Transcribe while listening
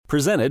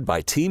Presented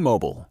by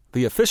T-Mobile,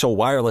 the official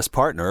wireless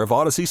partner of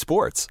Odyssey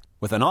Sports.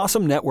 With an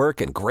awesome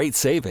network and great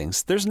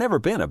savings, there's never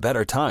been a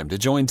better time to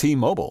join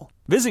T-Mobile.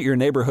 Visit your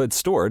neighborhood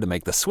store to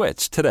make the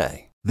switch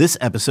today. This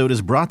episode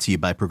is brought to you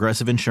by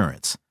Progressive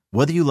Insurance.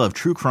 Whether you love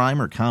true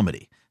crime or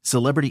comedy,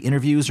 celebrity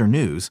interviews or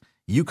news,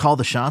 you call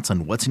the shots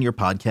on what's in your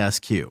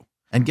podcast queue.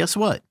 And guess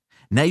what?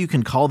 Now you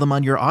can call them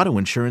on your auto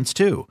insurance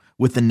too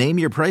with the Name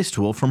Your Price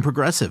tool from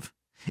Progressive.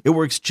 It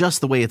works just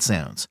the way it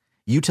sounds.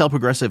 You tell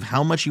Progressive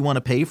how much you want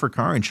to pay for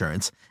car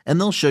insurance, and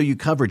they'll show you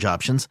coverage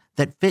options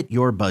that fit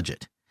your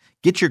budget.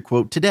 Get your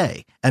quote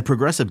today at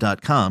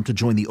Progressive.com to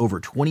join the over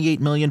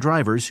 28 million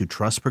drivers who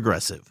trust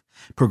Progressive.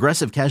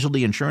 Progressive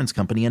Casualty Insurance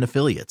Company and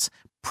Affiliates.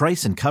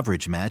 Price and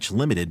coverage match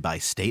limited by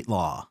state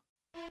law.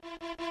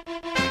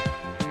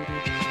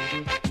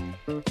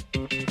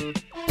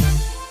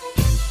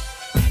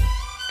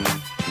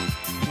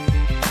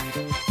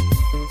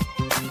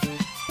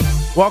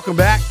 Welcome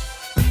back.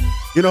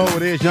 You know who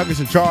it is, Youngest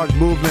in Charge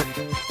Movement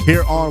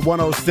here on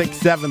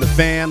 106.7 The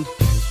Fan.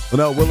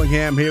 Linnell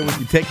Willingham here with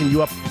you, taking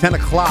you up to 10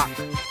 o'clock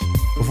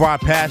before I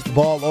pass the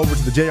ball over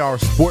to the JR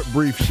Sport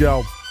Brief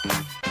Show.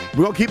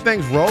 We're going to keep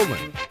things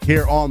rolling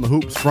here on the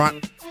Hoops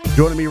front.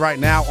 Joining me right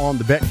now on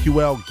the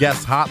BetQL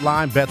Guest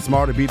Hotline, Bet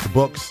Smarter, Beat the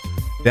Books.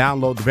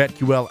 Download the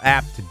BetQL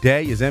app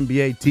today is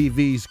NBA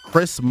TV's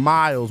Chris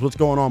Miles. What's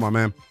going on, my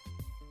man?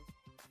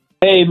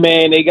 Hey,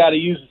 man, they got to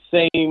use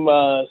the same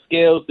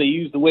scales they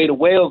use the way the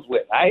whales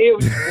with. I hear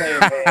what you're playing,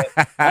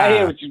 man. I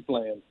hear what you're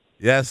playing.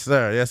 Yes,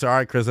 sir. Yes, sir. All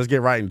right, Chris, let's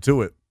get right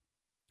into it.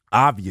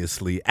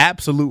 Obviously,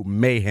 absolute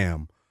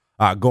mayhem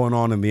going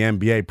on in the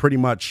NBA pretty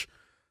much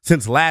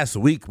since last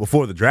week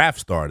before the draft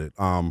started.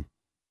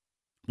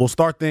 We'll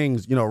start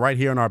things, right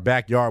here in our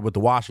backyard with the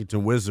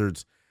Washington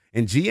Wizards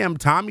and GM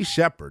Tommy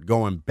Shepard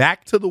going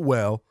back to the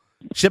well,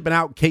 shipping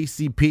out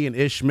KCP and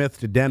Ish Smith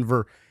to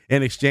Denver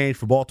in exchange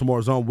for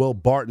Baltimore's own Will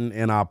Barton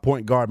and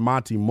point guard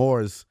Monty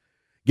Morris.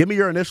 Give me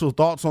your initial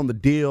thoughts on the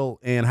deal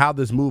and how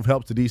this move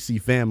helps the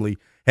DC family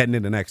heading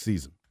into next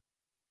season.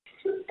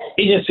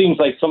 It just seems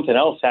like something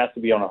else has to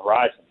be on the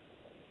horizon.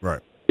 Right.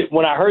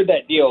 When I heard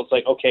that deal, it's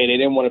like, okay, they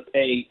didn't want to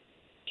pay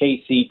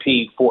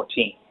KCP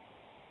 14.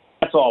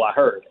 That's all I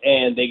heard.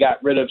 And they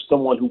got rid of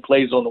someone who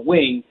plays on the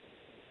wing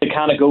to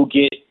kind of go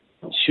get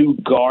two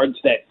guards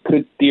that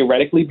could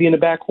theoretically be in the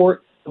backcourt.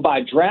 By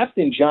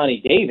drafting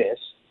Johnny Davis,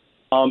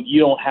 you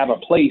don't have a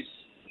place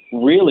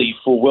really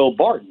for Will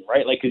Barton,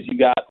 right? Like, because you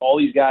got all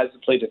these guys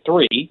that play the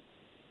three,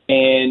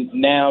 and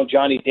now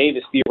Johnny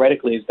Davis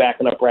theoretically is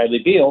backing up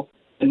Bradley Beal,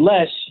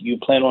 unless you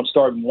plan on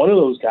starting one of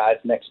those guys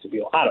next to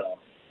Beal. I don't know.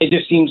 It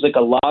just seems like a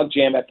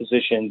logjam at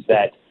positions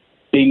that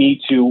they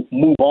need to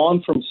move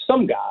on from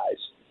some guys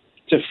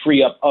to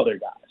free up other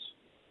guys.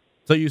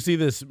 So you see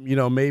this,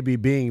 maybe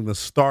being the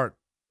start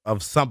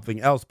of something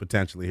else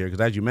potentially here,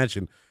 because as you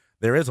mentioned,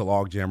 there is a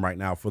logjam right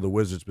now for the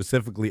Wizards,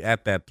 specifically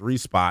at that 3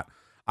 spot.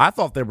 I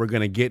thought they were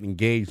going to get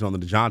engaged on the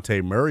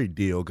DeJounte Murray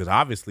deal because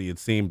obviously it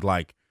seemed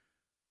like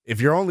if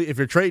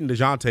you're trading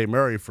DeJounte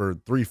Murray for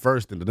 3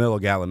 firsts and Danilo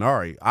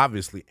Gallinari,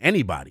 obviously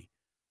anybody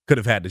could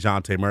have had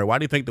DeJounte Murray. Why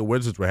do you think the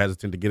Wizards were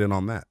hesitant to get in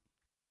on that?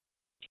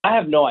 I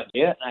have no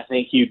idea. I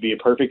think he'd be a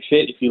perfect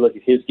fit if you look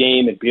at his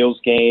game and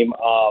Beal's game.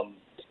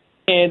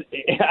 And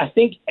I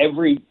think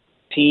every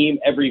team,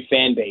 every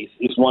fan base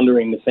is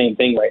wondering the same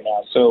thing right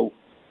now. So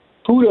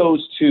kudos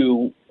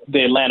to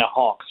the Atlanta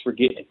Hawks for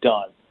getting it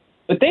done.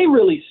 But they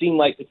really seem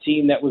like the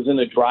team that was in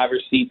the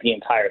driver's seat the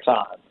entire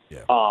time.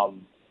 Yeah.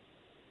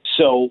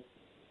 So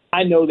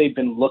I know the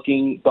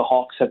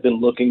Hawks have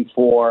been looking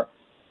for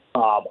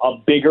a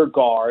bigger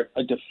guard,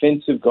 a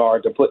defensive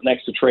guard to put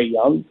next to Trae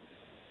Young.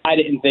 I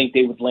didn't think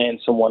they would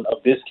land someone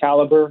of this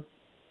caliber,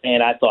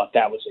 and I thought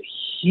that was a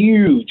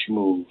huge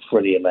move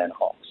for the Atlanta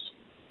Hawks.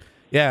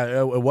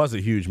 Yeah, it was a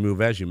huge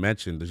move. As you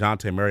mentioned,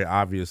 DeJounte Murray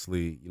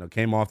obviously,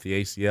 came off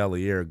the ACL a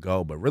year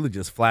ago, but really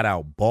just flat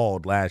out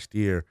balled last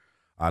year,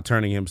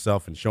 turning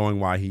himself and showing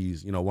why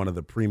he's, one of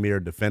the premier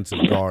defensive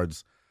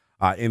guards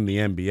in the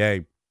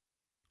NBA.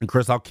 And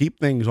Chris, I'll keep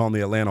things on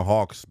the Atlanta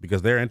Hawks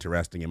because they're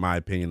interesting in my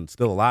opinion.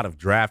 Still a lot of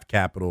draft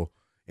capital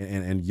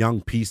and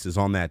young pieces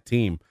on that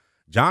team.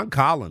 John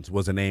Collins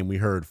was a name we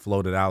heard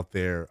floated out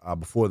there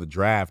before the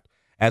draft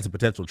as a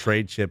potential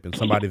trade chip and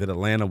somebody that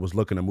Atlanta was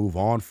looking to move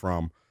on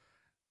from.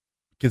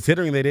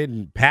 Considering they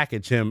didn't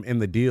package him in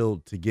the deal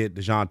to get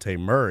DeJounte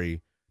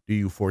Murray, do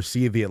you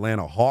foresee the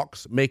Atlanta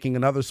Hawks making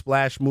another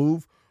splash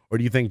move, or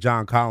do you think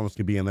John Collins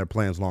could be in their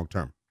plans long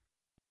term?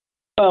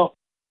 Well,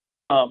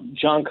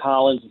 John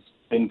Collins has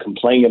been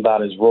complaining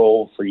about his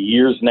role for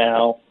years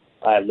now,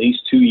 at least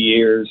 2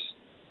 years.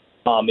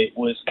 It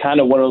was kind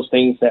of one of those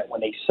things that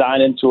when they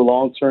signed into a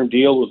long-term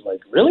deal, it was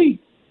like, really?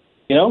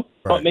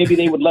 Thought maybe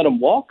they would let him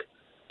walk.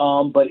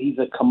 But he's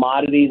a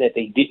commodity that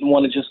they didn't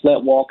want to just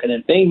let walk. And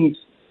then things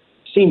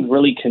seemed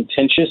really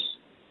contentious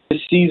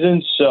this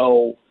season.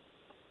 So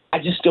I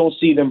just don't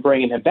see them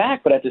bringing him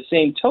back. But at the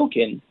same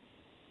token,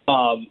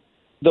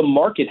 the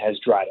market has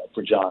dried up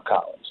for John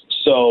Collins.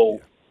 So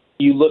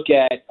you look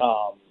at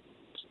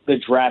the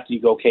draft,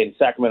 you go, okay, the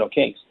Sacramento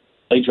Kings,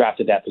 they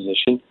drafted that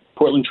position.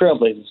 Portland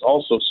Trailblazers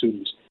also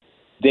suitors.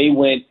 they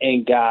went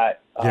and got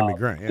Jeremy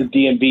Grant, the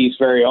DMV's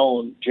very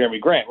own Jeremy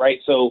Grant, right?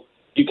 So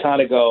you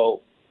kind of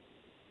go,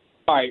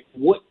 all right,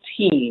 what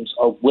teams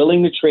are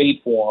willing to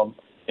trade for him,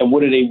 and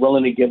what are they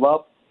willing to give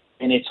up?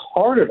 And it's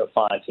harder to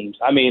find teams.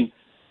 I mean,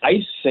 I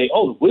used to say,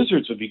 the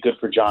Wizards would be good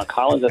for John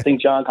Collins. I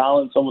think John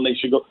Collins, someone they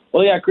should go.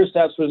 Well, yeah,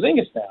 Kristaps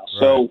Porzingis now. Right.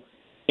 So,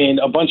 and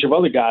a bunch of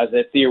other guys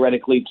that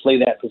theoretically play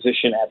that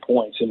position at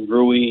points, and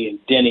Rui and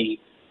Denny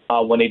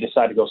when they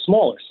decide to go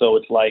smaller. So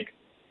it's like,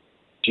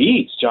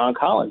 geez, John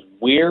Collins,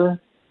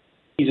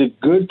 he's a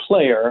good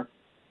player,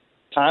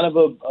 kind of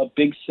a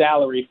big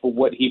salary for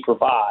what he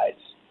provides.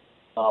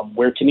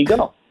 Where can he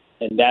go?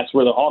 And that's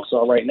where the Hawks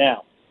are right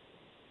now.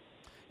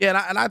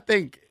 Yeah, and I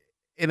think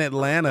in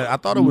Atlanta, I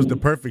thought it was the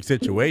perfect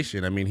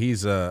situation. I mean,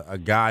 he's a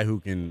guy who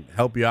can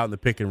help you out in the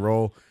pick and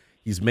roll.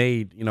 He's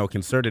made,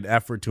 concerted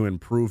effort to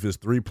improve his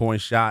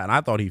three-point shot, and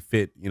I thought he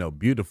fit,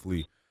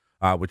 beautifully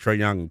with Trae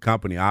Young and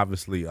company.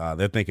 Obviously,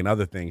 they're thinking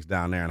other things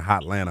down there in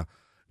hot Atlanta.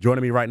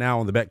 Joining me right now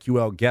on the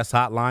BetQL guest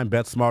hotline,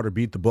 Bet Smarter,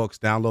 Beat the Books.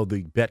 Download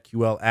the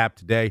BetQL app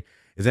today.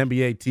 Is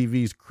NBA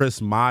TV's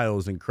Chris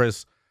Miles. And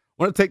Chris,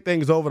 I want to take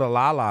things over to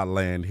La La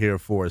Land here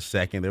for a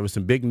second. There was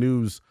some big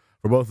news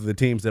for both of the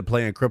teams that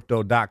play in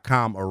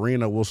Crypto.com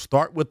Arena. We'll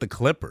start with the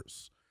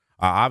Clippers.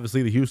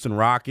 Obviously, the Houston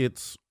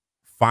Rockets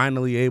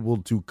finally able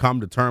to come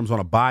to terms on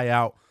a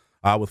buyout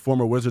with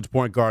former Wizards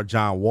point guard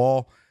John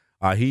Wall.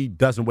 He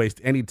doesn't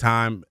waste any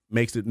time,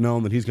 makes it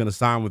known that he's going to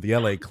sign with the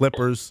LA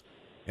Clippers.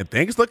 And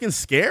things looking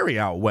scary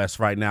out west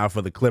right now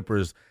for the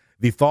Clippers.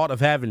 The thought of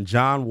having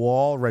John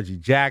Wall, Reggie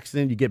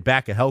Jackson, you get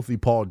back a healthy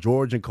Paul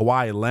George and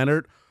Kawhi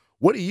Leonard.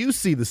 What do you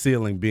see the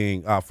ceiling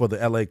being for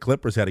the LA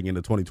Clippers heading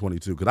into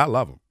 2022? Because I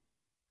love them.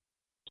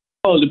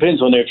 Well, it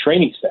depends on their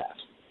training staff.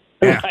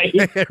 Yeah.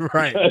 Right?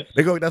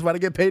 Right. That's why they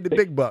get paid the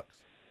big bucks.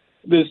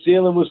 The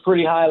ceiling was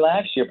pretty high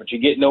last year, but you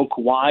get no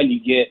Kawhi, you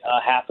get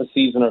half a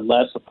season or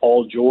less of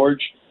Paul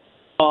George.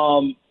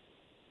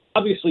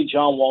 Obviously,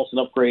 John Wall's an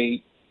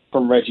upgrade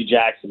from Reggie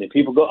Jackson. And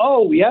people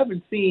go, we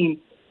haven't seen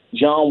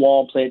John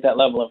Wall play at that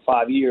level in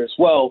 5 years.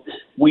 Well,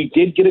 we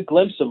did get a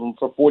glimpse of him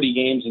for 40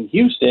 games in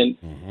Houston,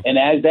 and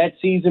as that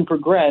season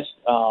progressed,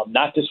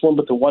 not this one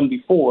but the one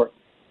before,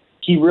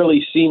 he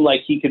really seemed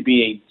like he could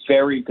be a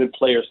very good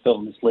player still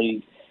in this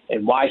league.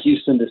 And why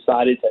Houston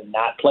decided to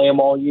not play him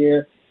all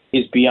year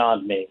is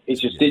beyond me. It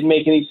just didn't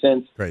make any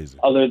sense. Crazy.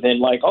 Other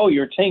than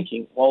you're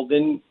tanking. Well,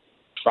 then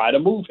try to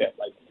move him.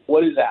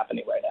 What is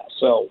happening right now?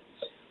 So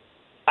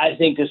I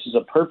think this is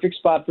a perfect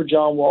spot for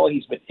John Wall.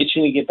 He's been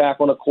itching to get back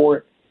on the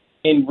court,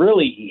 and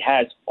really he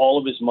has all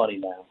of his money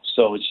now.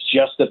 So it's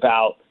just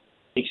about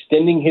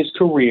extending his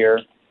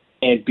career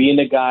and being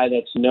a guy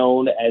that's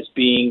known as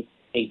being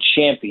a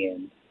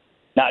champion,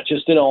 not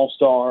just an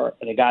all-star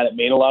and a guy that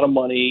made a lot of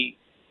money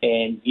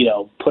and,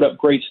 put up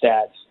great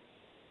stats,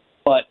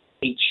 but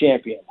a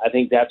champion. I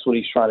think that's what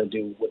he's trying to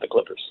do with the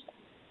Clippers.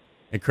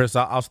 And Chris,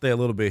 I'll stay a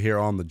little bit here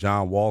on the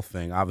John Wall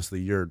thing. Obviously,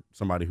 you're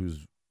somebody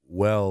who's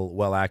well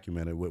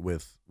acumented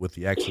with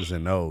the X's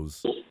and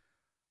O's.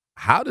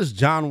 How does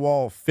John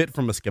Wall fit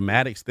from a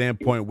schematic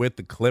standpoint with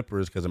the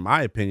Clippers? Because in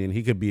my opinion,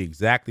 he could be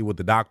exactly what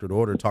the doctor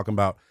ordered, talking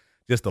about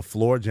just a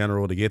floor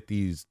general to get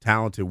these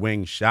talented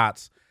wing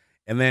shots.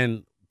 And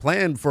then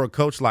playing for a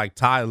coach like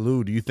Ty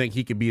Lue, do you think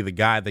he could be the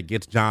guy that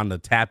gets John to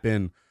tap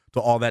in to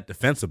all that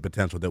defensive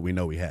potential that we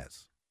know he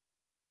has?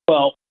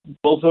 Well,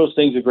 both of those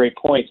things are great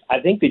points.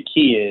 I think the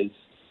key is,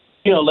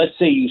 let's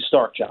say you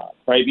start John,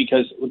 right?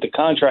 Because with the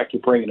contract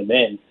you're bringing him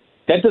in,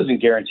 that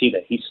doesn't guarantee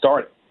that he's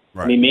starting.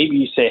 Right. I mean, maybe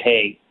you say,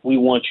 hey, we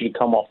want you to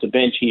come off the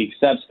bench. He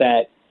accepts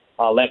that.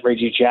 Let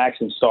Reggie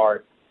Jackson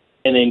start.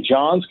 And then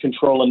John's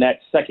controlling that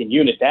second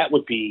unit. That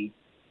would be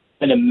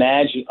an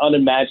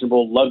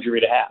unimaginable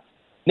luxury to have.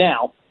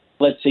 Now,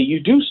 let's say you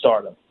do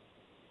start him.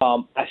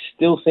 I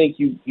still think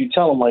you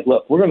tell him,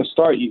 look, we're going to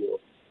start you,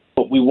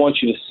 but we want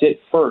you to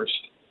sit first.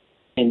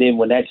 And then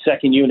when that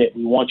second unit,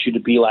 we want you to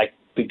be like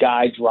the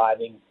guy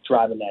driving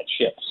that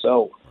ship.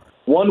 So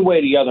one way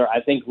or the other,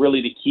 I think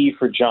really the key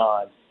for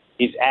John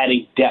is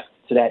adding depth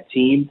to that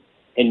team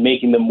and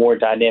making them more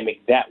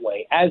dynamic that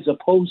way, as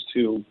opposed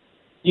to,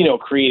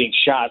 creating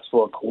shots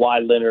for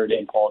Kawhi Leonard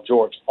and Paul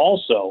George.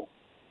 Also,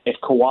 if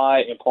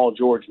Kawhi and Paul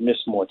George miss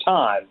more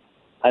time,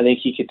 I think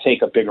he could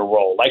take a bigger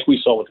role, like we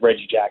saw with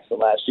Reggie Jackson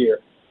last year.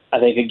 I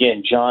think,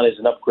 again, John is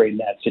an upgrade in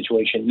that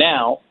situation.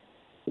 Now,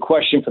 the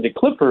question for the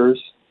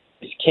Clippers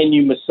is, can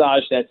you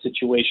massage that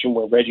situation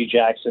where Reggie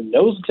Jackson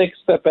knows to take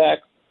a step back,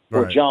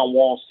 or John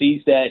Wall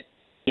sees that,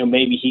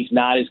 maybe he's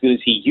not as good as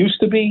he used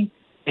to be?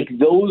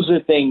 Those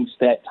are things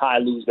that Ty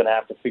Lue's going to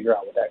have to figure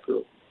out with that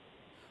group.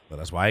 Well,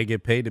 that's why he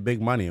get paid the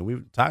big money.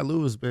 And Ty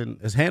Lue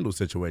has handled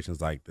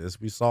situations like this.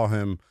 We saw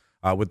him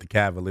with the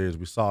Cavaliers.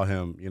 We saw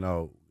him,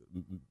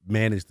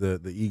 manage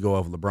the ego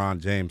of LeBron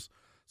James.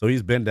 So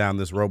he's been down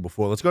this road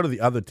before. Let's go to the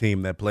other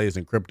team that plays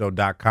in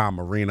Crypto.com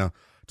Arena,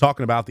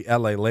 talking about the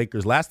LA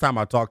Lakers. Last time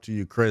I talked to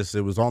you, Chris,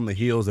 it was on the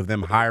heels of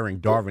them hiring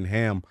Darvin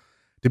Ham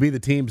to be the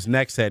team's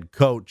next head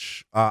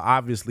coach.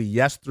 Obviously,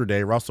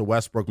 yesterday, Russell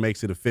Westbrook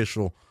makes it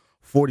official,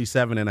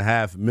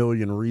 $47.5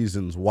 million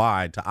reasons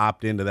why to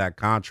opt into that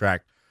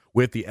contract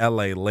with the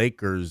LA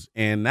Lakers.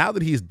 And now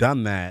that he's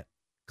done that,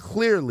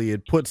 clearly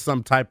it puts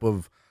some type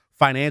of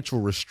financial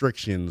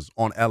restrictions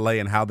on LA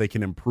and how they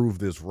can improve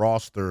this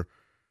roster.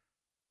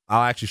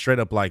 I'll actually straight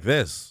up like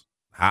this.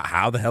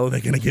 How the hell are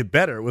they going to get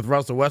better with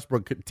Russell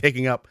Westbrook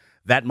taking up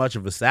that much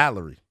of a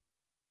salary?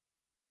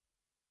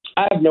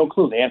 I have no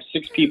clue. They have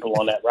 6 people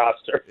on that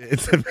roster.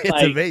 It's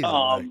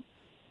amazing.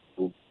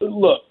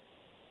 Look,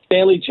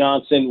 Stanley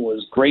Johnson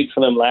was great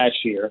for them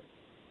last year,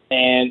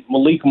 and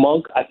Malik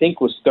Monk, I think,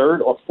 was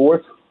 3rd or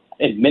 4th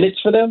in minutes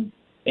for them,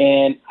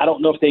 and I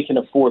don't know if they can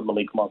afford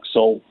Malik Monk.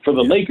 So for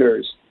the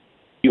Lakers,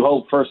 you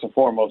hope first and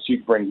foremost you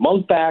can bring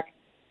Monk back,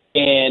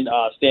 and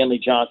Stanley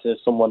Johnson is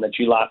someone that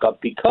you lock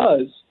up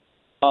because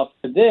for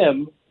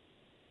them,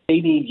 they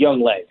need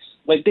young legs.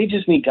 Like, they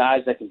just need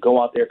guys that can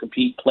go out there,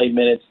 compete, play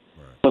minutes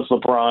with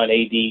LeBron,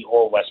 AD,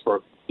 or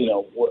Westbrook,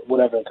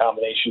 whatever the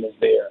combination is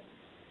there.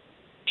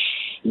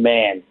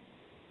 Man,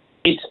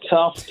 it's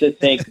tough to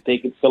think that they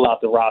could fill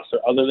out the roster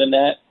other than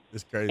that.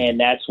 It's crazy. And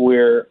that's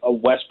where a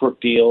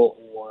Westbrook deal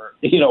or,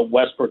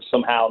 Westbrook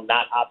somehow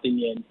not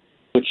opting in,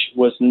 which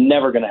was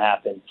never going to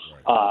happen.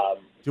 Right.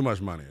 Too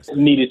much money.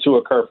 Needed to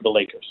occur for the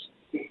Lakers.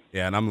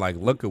 Yeah, and I'm like,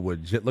 look at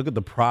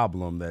the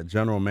problem that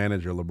General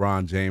Manager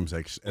LeBron James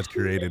has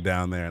created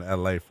down there in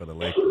LA for the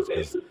Lakers.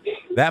 Because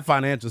that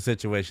financial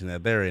situation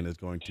that they're in is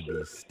going to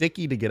be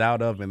sticky to get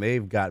out of, and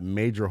they've got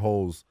major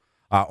holes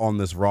on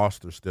this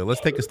roster still.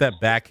 Let's take a step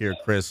back here,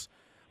 Chris.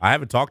 I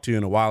haven't talked to you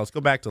in a while. Let's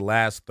go back to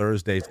last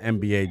Thursday's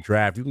NBA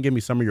draft. You can give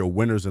me some of your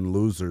winners and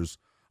losers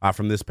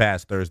from this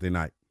past Thursday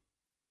night.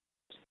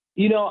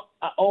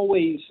 I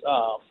always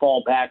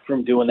fall back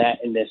from doing that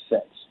in this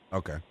sense.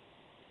 Okay.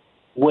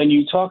 When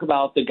you talk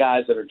about the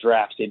guys that are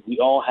drafted, we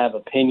all have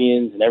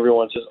opinions, and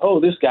everyone says, oh,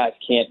 this guy's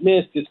can't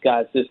miss, this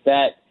guy's this,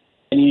 that.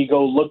 And you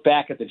go look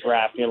back at the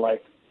draft, and you're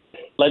like,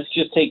 let's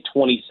just take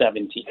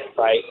 2017,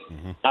 right?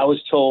 Mm-hmm. I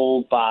was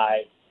told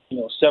by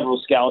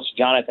several scouts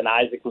Jonathan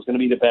Isaac was going to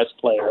be the best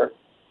player.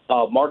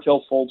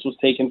 Markelle Fultz was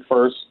taken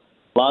first,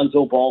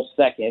 Lonzo Ball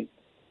second,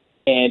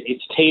 and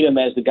it's Tatum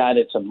as the guy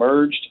that's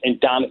emerged, and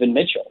Donovan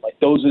Mitchell. Like,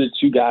 those are the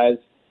 2 guys,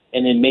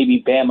 and then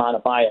maybe Bam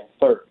Adebayo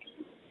third.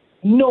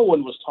 No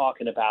one was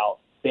talking about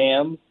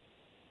Bam,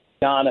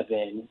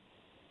 Donovan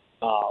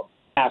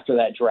after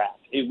that draft.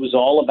 It was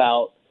all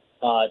about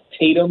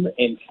Tatum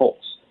and Fultz.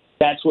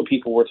 That's what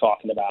people were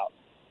talking about.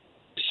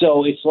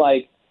 So it's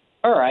like,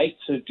 all right,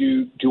 so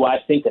do I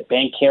think that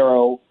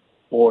Banchero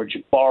or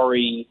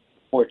Jabari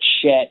or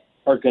Chet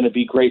are going to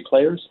be great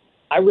players?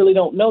 I really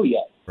don't know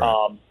yet.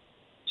 Right.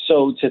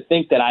 So to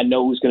think that I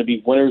know who's going to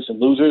be winners and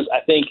losers,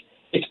 I think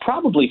it's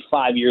probably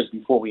 5 years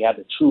before we have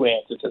the true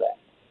answer to that.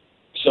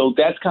 So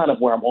that's kind of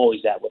where I'm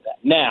always at with that.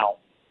 Now,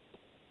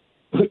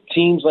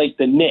 teams like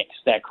the Knicks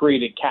that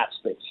created cap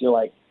space, you're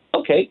like,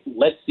 okay,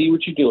 let's see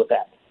what you do with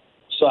that.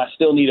 So I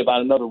still need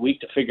about another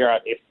week to figure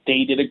out if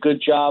they did a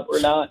good job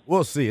or not.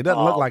 We'll see. It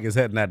doesn't look like it's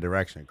heading that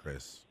direction,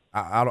 Chris.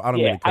 I don't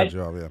mean to cut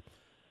you off. Yeah.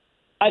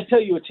 I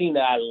tell you a team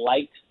that I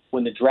liked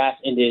when the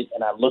draft ended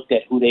and I looked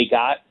at who they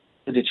got,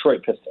 the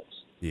Detroit Pistons.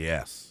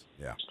 Yes.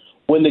 Yeah.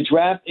 When the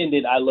draft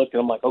ended, I looked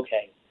and I'm like,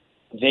 okay,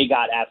 they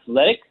got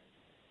athletic,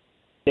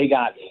 they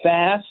got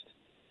fast,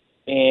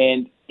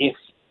 and if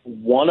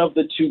one of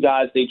the 2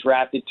 guys they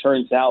drafted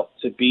turns out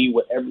to be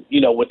whatever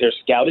what they're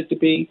scouted to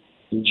be,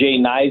 Jay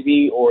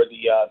Nivey or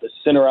the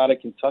center out of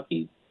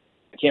Kentucky,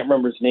 I can't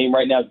remember his name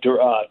right now,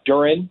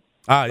 Duran.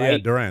 Ah, yeah,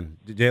 right? Duran,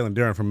 Jalen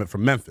Duran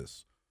from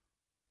Memphis.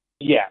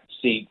 Yeah,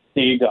 see,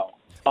 there you go.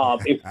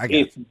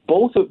 If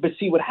both, but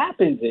see, what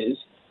happens is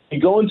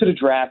you go into the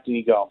draft and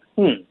you go,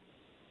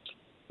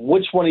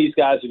 which one of these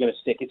guys are going to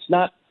stick? It's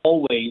not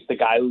always the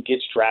guy who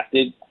gets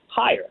drafted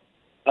higher.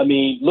 I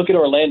mean, look at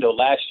Orlando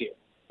last year.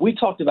 We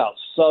talked about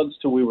Suggs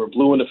till we were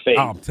blue in the face.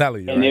 Oh, I'm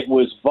telling you. And It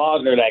was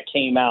Wagner that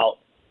came out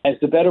as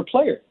the better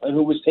player and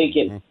who was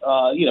taken,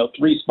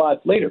 3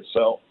 spots later.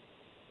 So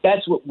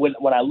that's what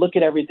when I look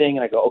at everything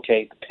and I go,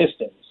 okay, the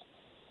Pistons,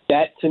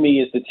 that to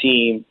me is the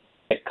team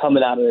that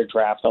coming out of their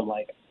draft, I'm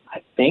like,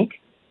 I think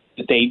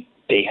that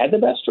they had the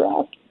best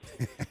draft.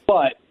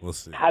 But we'll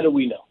see. How do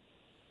we know?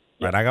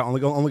 Right, I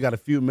only got a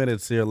few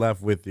minutes here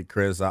left with you,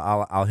 Chris.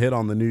 I'll hit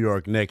on the New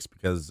York Knicks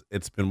because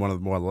it's been one of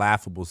the more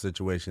laughable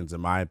situations,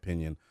 in my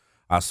opinion,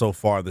 so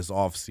far this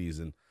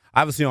offseason.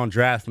 Obviously, on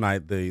draft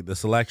night, the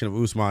selection of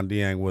Ousmane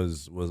Dieng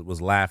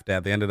was laughed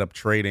at. They ended up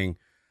trading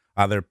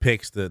their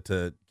picks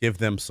to give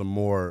them some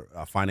more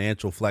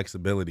financial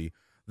flexibility.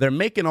 They're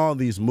making all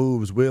these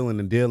moves, wheeling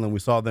and dealing. We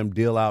saw them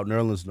deal out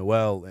Nerlens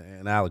Noel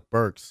and Alec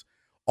Burks.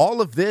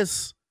 All of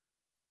this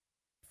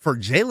for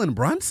Jalen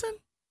Brunson?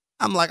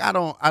 I'm like, I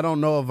don't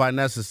know if I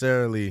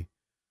necessarily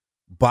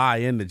buy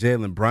into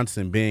Jalen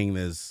Brunson being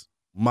this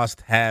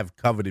must-have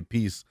coveted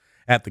piece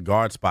at the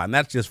guard spot. And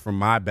that's just from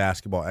my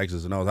basketball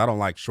X's and O's. I don't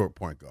like short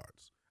point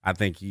guards. I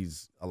think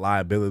he's a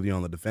liability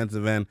on the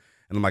defensive end.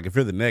 And I'm like, if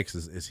you're the Knicks,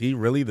 is he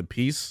really the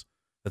piece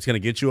that's going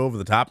to get you over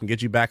the top and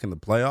get you back in the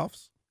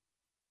playoffs?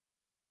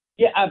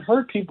 Yeah, I've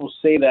heard people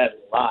say that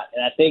a lot.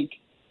 And I think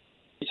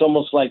it's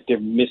almost like they're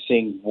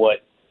missing what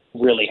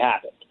really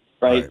happened,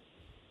 right?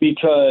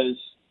 Because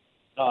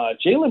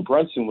Jalen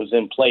Brunson was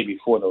in play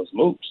before those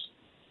moves.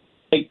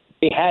 Like,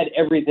 they had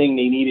everything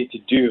they needed to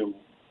do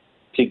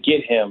to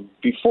get him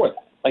before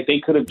that. Like, they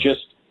could have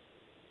just,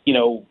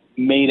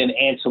 made an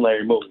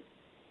ancillary move.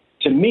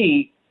 To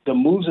me, the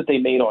moves that they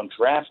made on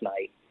draft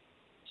night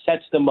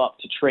sets them up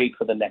to trade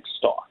for the next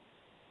star.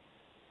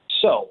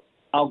 So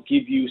I'll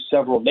give you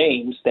several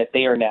names that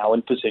they are now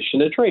in position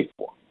to trade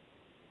for.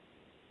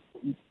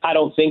 I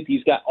don't think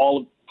these guys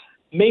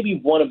maybe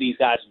one of these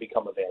guys will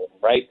become available,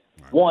 right?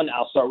 One,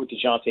 I'll start with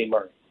DeJounte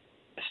Murray.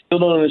 I still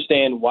don't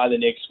understand why the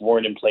Knicks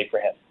weren't in play for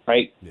him,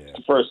 right? Yeah.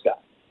 The first guy.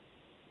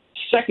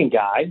 Second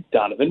guy,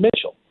 Donovan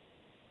Mitchell.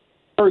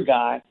 Third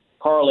guy,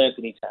 Karl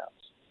Anthony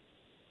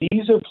Towns.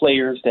 These are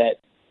players that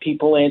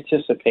people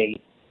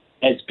anticipate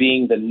as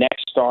being the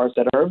next stars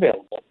that are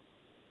available.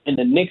 And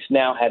the Knicks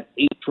now have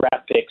 8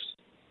 draft picks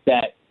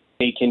that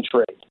they can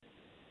trade.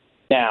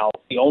 Now,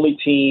 the only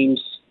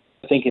teams,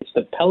 I think it's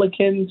the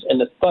Pelicans and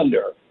the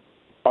Thunder,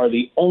 are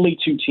the only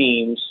 2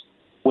 teams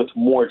with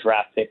more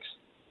draft picks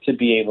to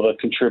be able to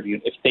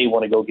contribute if they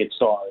want to go get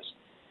stars.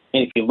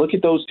 And if you look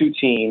at those 2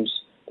 teams,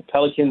 the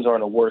Pelicans are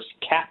in a worse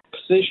cap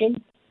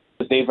position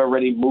because they've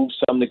already moved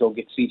some to go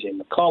get C.J.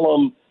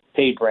 McCollum,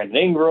 paid Brandon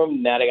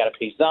Ingram. Now they got to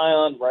pay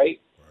Zion, right?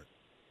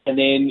 And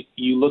then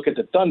you look at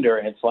the Thunder,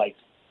 and it's like,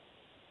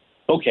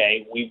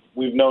 okay,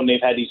 we've known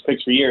they've had these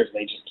picks for years,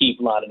 and they just keep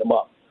lining them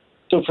up.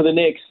 So for the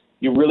Knicks,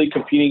 you're really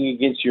competing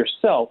against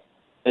yourself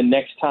the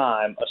next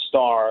time a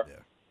star,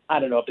 I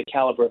don't know, of the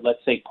caliber of,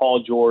 let's say,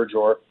 Paul George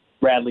or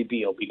Bradley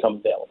Beal becomes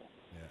available.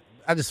 Yeah.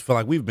 I just feel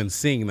like we've been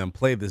seeing them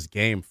play this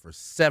game for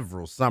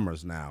several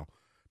summers now,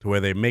 to where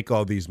they make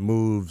all these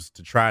moves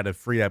to try to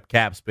free up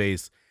cap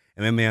space,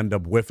 and then they end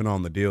up whiffing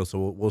on the deal. So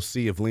we'll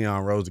see if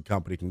Leon Rose and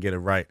company can get it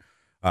right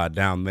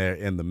down there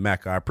in the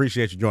Mecca. I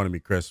appreciate you joining me,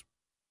 Chris.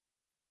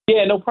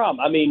 Yeah, no problem.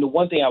 I mean, the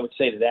one thing I would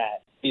say to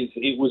that is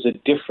it was a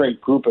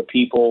different group of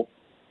people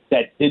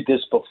that did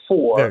this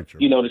before,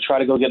 to try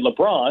to go get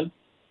LeBron.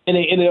 And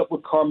they ended up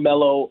with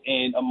Carmelo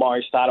and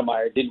Amari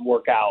Stoudemire. It didn't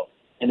work out.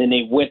 And then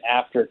they went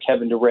after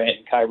Kevin Durant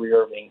and Kyrie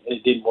Irving, and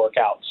it didn't work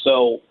out.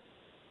 So,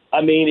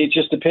 I mean, it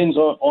just depends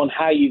on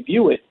how you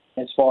view it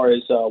as far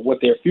as what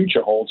their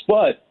future holds.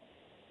 But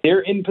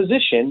they're in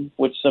position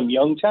with some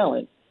young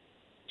talent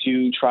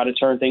to try to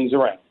turn things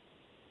around.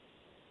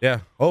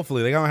 Yeah,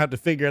 hopefully. They're going to have to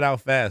figure it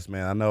out fast,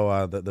 man. I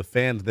know the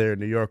fans there in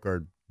New York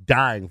are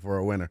dying for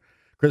a winner.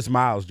 Chris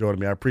Miles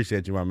joining me. I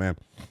appreciate you, my man.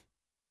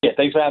 Yeah,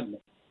 thanks for having me.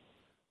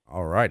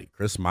 All righty.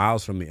 Chris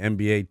Miles from the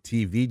NBA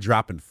TV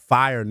dropping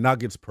fire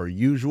nuggets per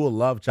usual.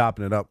 Love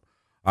chopping it up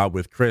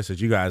with Chris.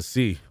 As you guys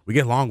see, we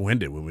get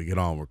long-winded when we get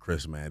on with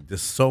Chris, man.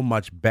 There's so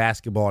much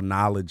basketball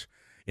knowledge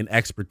and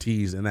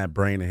expertise in that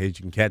brain of his.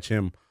 You can catch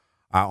him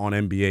on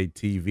NBA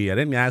TV. I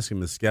didn't ask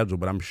him the schedule,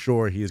 but I'm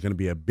sure he is going to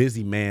be a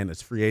busy man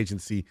as free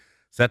agency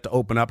set to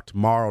open up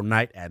tomorrow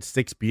night at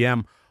 6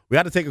 p.m. We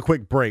got to take a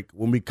quick break.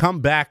 When we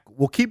come back,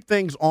 we'll keep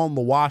things on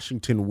the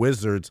Washington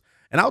Wizards,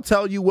 and I'll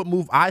tell you what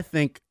move I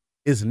think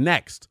is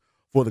next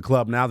for the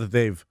club now that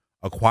they've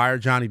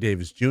acquired Johnny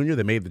Davis Jr.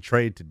 They made the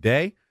trade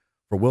today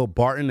for Will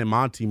Barton and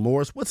Monty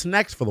Morris. What's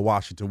next for the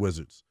Washington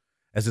Wizards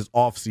as this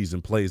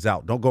offseason plays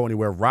out? Don't go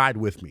anywhere. Ride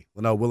with me.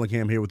 Linnell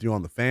Willingham here with you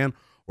on The Fan.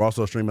 We're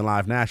also streaming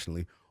live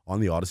nationally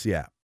on the Odyssey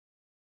app.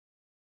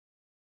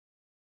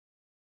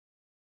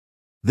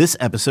 This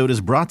episode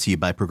is brought to you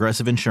by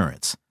Progressive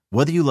Insurance.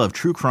 Whether you love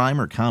true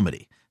crime or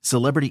comedy,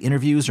 celebrity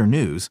interviews or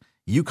news,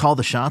 you call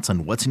the shots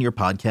on what's in your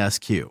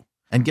podcast queue.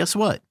 And guess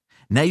what?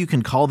 Now you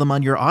can call them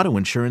on your auto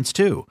insurance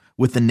too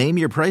with the Name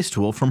Your Price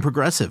tool from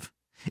Progressive.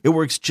 It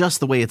works just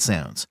the way it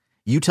sounds.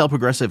 You tell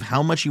Progressive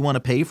how much you want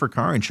to pay for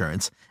car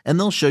insurance, and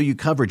they'll show you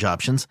coverage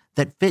options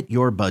that fit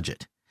your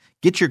budget.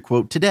 Get your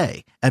quote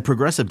today at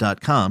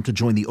Progressive.com to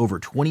join the over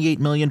 28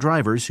 million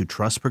drivers who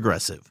trust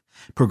Progressive.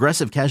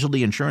 Progressive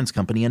Casualty Insurance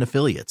Company and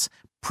Affiliates.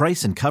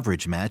 Price and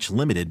coverage match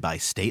limited by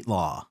state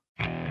law.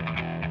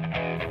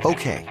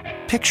 Okay,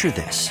 picture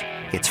this.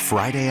 It's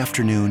Friday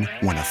afternoon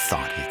when a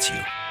thought hits you.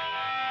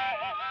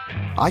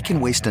 I can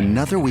waste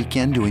another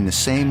weekend doing the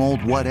same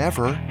old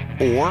whatever,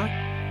 or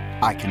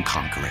I can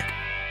conquer it.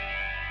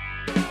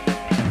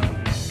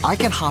 I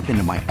can hop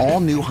into my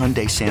all-new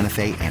Hyundai Santa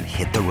Fe and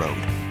hit the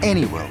road.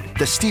 Any road.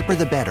 The steeper,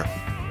 the better.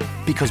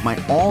 Because my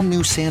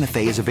all-new Santa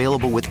Fe is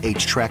available with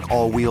H-Track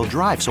all-wheel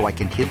drive, so I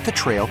can hit the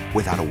trail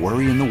without a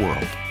worry in the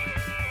world.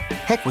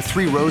 Heck, with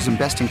 3 rows and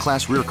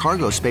best-in-class rear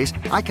cargo space,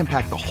 I can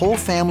pack the whole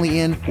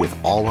family in with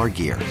all our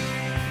gear.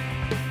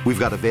 We've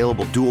got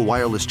available dual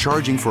wireless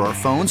charging for our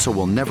phones, so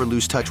we'll never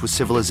lose touch with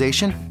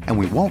civilization, and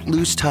we won't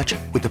lose touch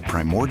with the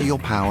primordial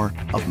power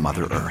of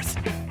Mother Earth.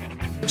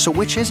 So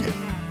which is it?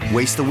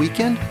 Waste the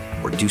weekend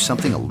or do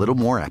something a little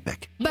more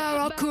epic?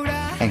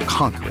 And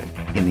conquer it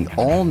in the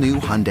all-new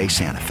Hyundai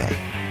Santa Fe.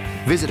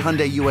 Visit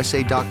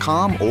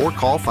HyundaiUSA.com or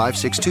call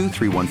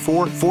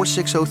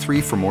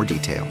 562-314-4603 for more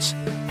details.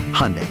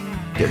 Hyundai,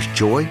 there's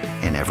joy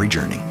in every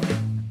journey.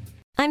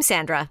 I'm I'm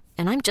Sandra,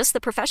 and I'm just the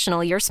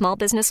professional your small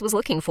business was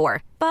looking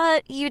for.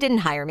 But you didn't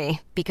hire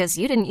me because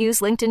you didn't use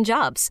LinkedIn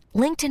Jobs.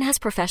 LinkedIn has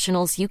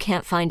professionals you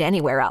can't find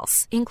anywhere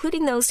else,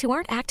 including those who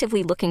aren't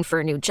actively looking for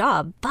a new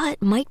job, but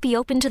might be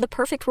open to the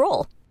perfect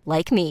role,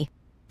 like me.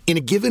 In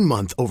a given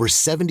month, over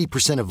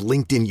 70% of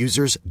LinkedIn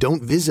users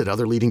don't visit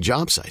other leading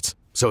job sites.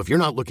 So if you're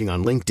not looking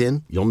on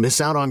LinkedIn, you'll miss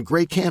out on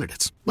great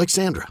candidates like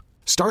Sandra.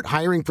 Start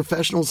hiring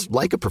professionals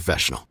like a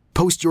professional.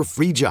 Post your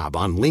free job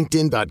on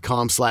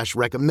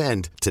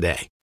linkedin.com/recommend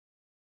today.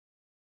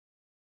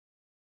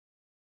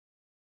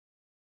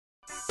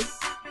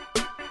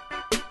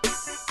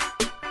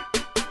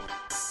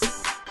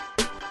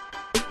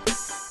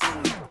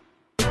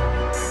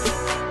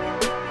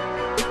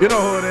 You know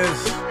who it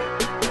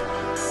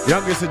is.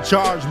 Youngest in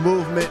Charge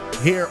movement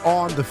here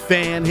on The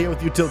Fan. Here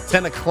with you till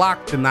 10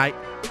 o'clock tonight.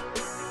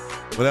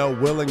 With L.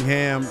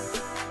 Willingham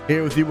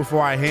here with you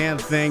before I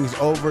hand things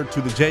over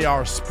to the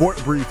JR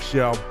Sport Brief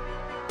show.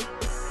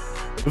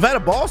 We've had a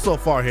ball so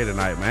far here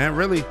tonight, man.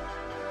 Really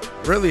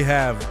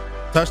have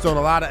touched on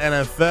a lot of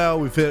NFL.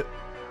 We've hit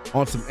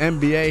on some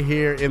NBA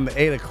here in the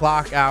 8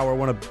 o'clock hour. I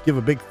want to give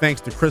a big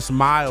thanks to Chris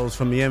Miles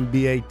from the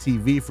NBA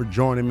TV for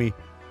joining me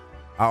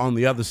on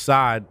the other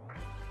side.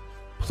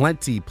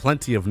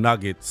 Plenty of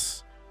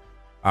nuggets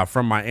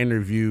from my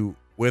interview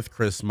with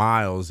Chris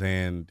Miles,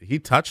 and he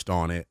touched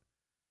on it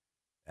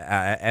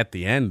at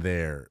the end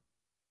there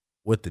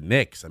with the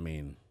Knicks. I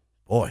mean,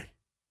 boy,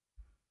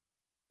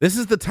 this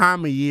is the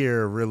time of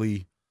year,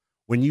 really,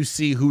 when you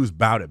see who's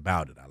bout it,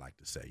 I like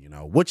to say. You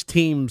know, which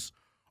teams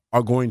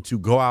are going to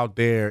go out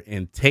there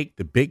and take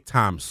the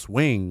big-time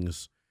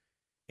swings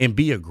and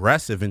be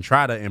aggressive and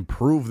try to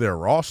improve their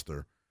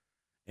roster.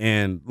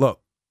 And,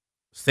 look,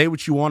 say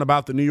what you want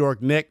about the New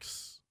York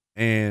Knicks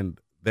and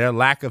their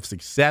lack of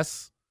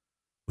success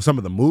with some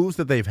of the moves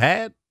that they've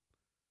had.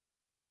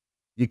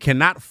 You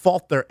cannot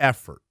fault their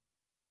effort.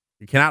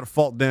 You cannot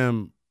fault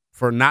them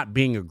for not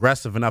being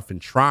aggressive enough and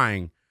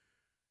trying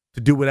to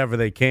do whatever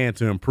they can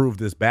to improve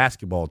this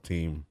basketball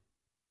team.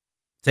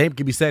 Same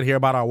can be said here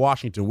about our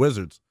Washington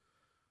Wizards.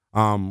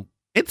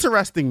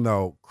 Interesting,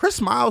 though, Chris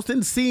Miles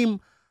didn't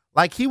seem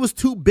like he was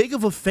too big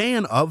of a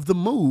fan of the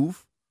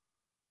move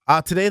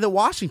today that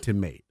Washington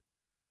made.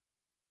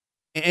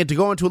 And to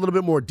go into a little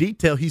bit more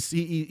detail, he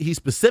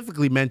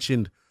specifically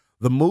mentioned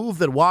the move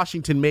that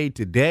Washington made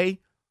today,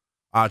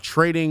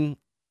 trading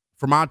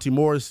for Monte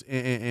Morris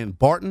and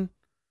Barton.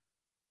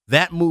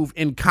 That move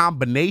in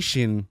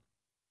combination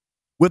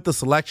with the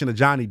selection of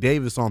Johnny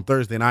Davis on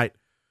Thursday night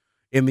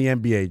in the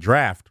NBA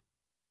draft.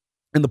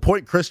 And the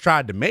point Chris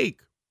tried to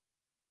make,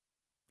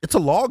 it's a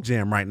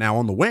logjam right now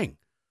on the wing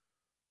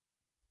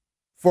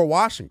for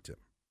Washington.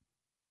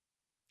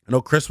 I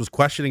know Chris was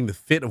questioning the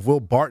fit of Will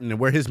Barton and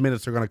where his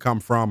minutes are going to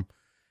come from.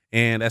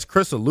 And as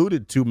Chris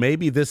alluded to,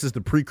 maybe this is the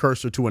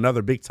precursor to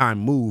another big-time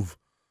move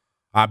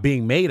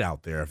being made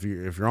out there. If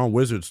you're on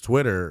Wizards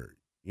Twitter,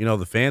 you know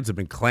the fans have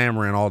been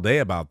clamoring all day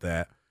about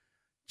that,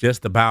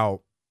 just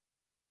about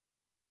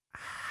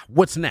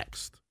what's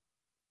next.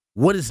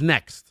 What is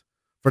next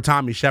for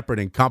Tommy Shepard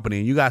and company?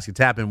 And you guys can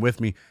tap in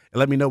with me and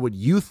let me know what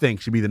you think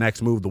should be the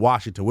next move the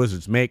Washington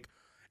Wizards make.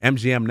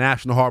 MGM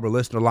National Harbor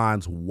listener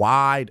lines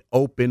wide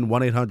open,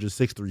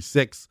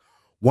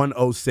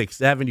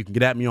 1-800-636-1067. You can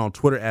get at me on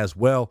Twitter as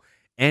well,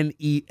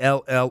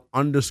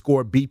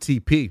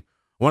 NELL_BTP.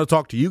 I want to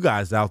talk to you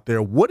guys out there.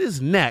 What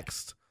is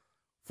next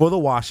for the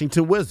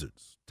Washington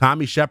Wizards?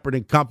 Tommy Shepard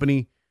and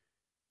company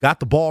got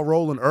the ball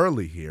rolling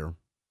early here,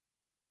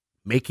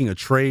 making a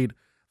trade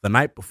the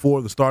night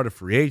before the start of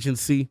free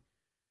agency.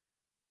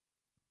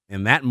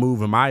 And that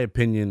move, in my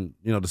opinion,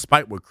 you know,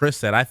 despite what Chris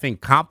said, I think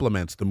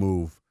complements the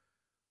move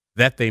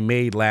that they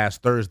made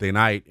last Thursday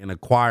night in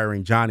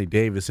acquiring Johnny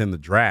Davis in the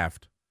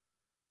draft.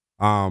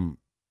 And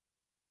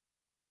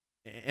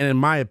in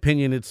my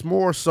opinion, it's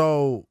more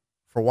so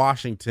for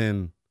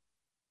Washington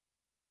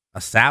a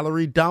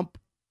salary dump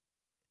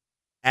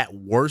at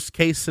worst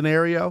case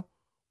scenario.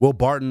 Will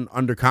Barton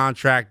under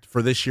contract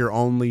for this year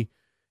only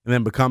and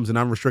then becomes an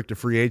unrestricted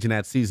free agent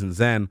at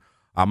season's end.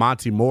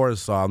 Monte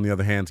Morris, on the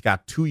other hand, has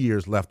got 2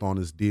 years left on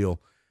his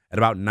deal at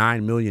about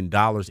 $9 million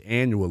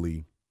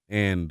annually.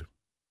 And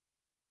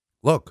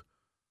look,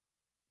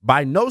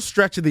 by no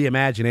stretch of the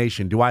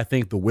imagination do I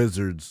think the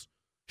Wizards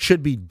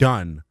should be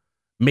done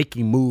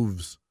making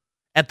moves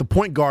at the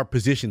point guard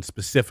position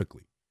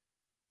specifically.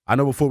 I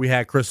know before we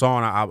had Chris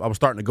on, I was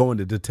starting to go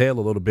into detail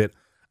a little bit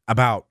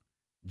about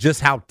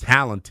just how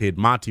talented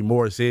Monte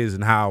Morris is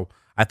and how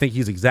I think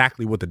he's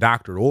exactly what the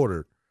doctor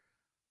ordered.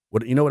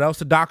 You know what else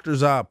the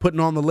doctor's putting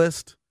on the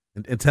list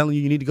and telling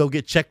you need to go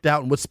get checked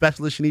out and what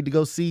specialist you need to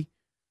go see?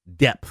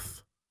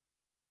 Depth.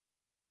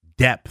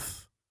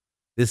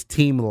 This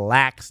team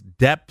lacks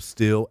depth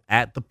still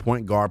at the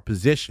point guard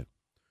position.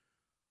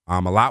 A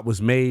lot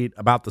was made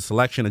about the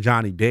selection of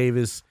Johnny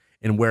Davis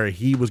and where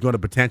he was going to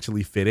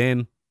potentially fit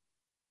in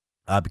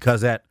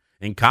because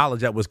in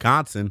college at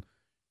Wisconsin,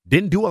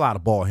 didn't do a lot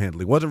of ball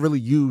handling. Wasn't really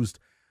used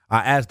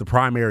as the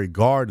primary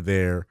guard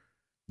there.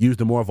 Used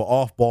in more of an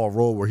off-ball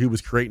role where he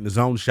was creating his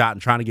own shot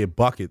and trying to get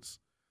buckets.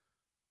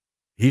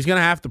 he's going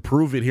to have to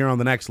prove it here on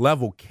the next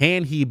level.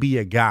 Can he be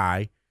a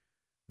guy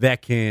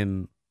that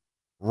can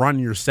run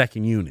your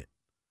second unit?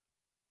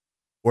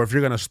 Or if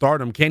you're going to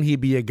start him, can he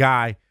be a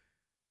guy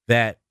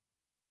that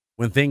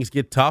when things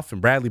get tough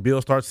and Bradley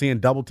Beal starts seeing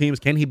double teams,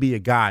 can he be a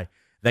guy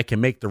that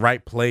can make the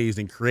right plays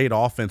and create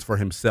offense for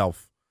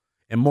himself?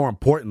 And more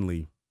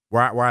importantly,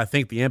 where I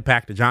think the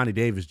impact of Johnny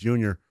Davis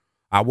Jr.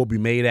 Will be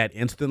made at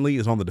instantly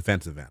is on the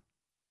defensive end.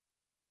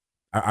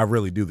 I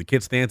really do. The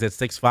kid stands at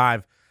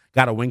 6'5",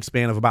 got a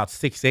wingspan of about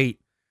 6'8",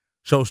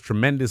 shows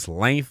tremendous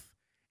length,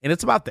 and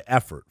it's about the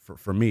effort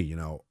for me, you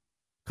know.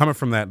 Coming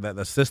from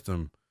that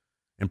system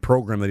and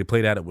program that he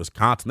played at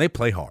Wisconsin, they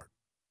play hard.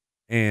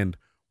 And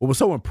what was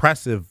so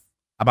impressive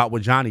about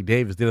what Johnny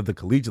Davis did at the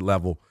collegiate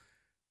level,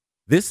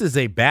 this is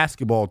a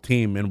basketball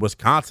team in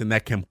Wisconsin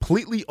that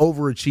completely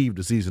overachieved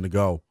a season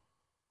ago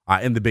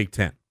in the Big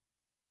Ten.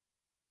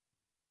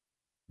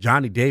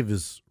 Johnny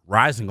Davis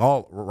rising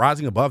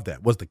above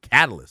that was the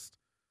catalyst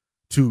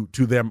to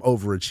them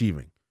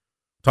overachieving.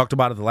 Talked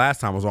about it the last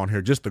time I was on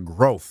here, just the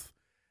growth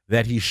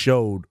that he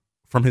showed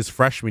from his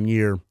freshman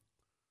year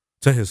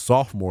to his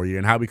sophomore year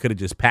and how we could have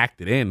just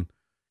packed it in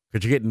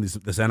because you're getting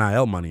this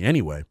NIL money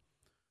anyway.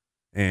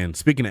 And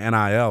speaking of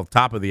NIL,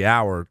 top of the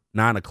hour,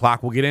 9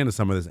 o'clock, we'll get into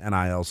some of this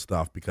NIL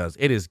stuff because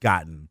it has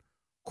gotten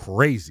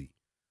crazy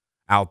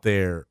out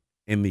there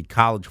in the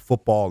college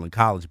football and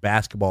college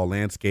basketball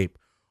landscape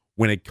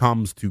when it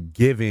comes to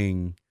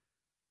giving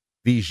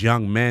these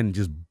young men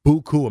just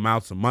buku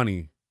amounts of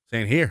money,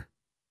 saying, here,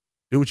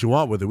 do what you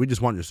want with it. We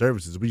just want your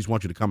services. We just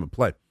want you to come and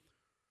play.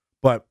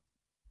 But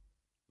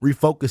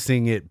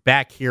refocusing it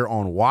back here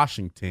on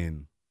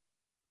Washington,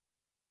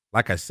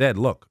 like I said,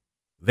 look,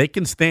 they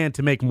can stand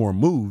to make more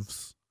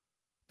moves.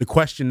 The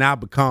question now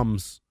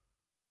becomes,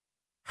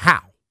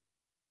 how?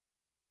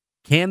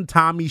 Can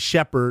Tommy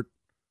Shepard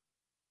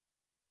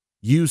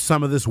use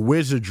some of this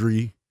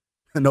wizardry,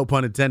 no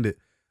pun intended,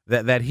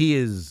 that he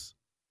has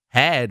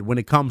had when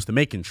it comes to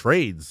making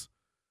trades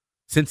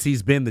since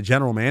he's been the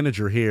general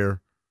manager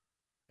here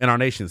in our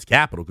nation's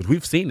capital? Because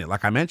we've seen it,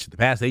 like I mentioned, the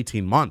past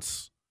 18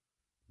 months,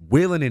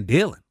 wheeling and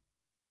dealing.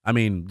 I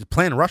mean,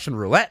 playing Russian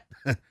roulette.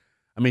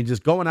 I mean,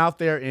 just going out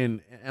there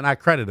and I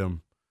credit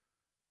him,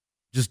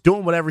 just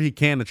doing whatever he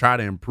can to try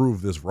to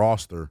improve this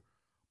roster.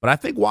 But I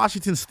think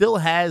Washington still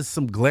has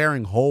some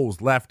glaring holes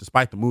left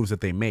despite the moves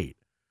that they made.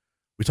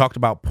 We talked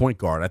about point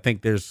guard. I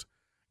think there's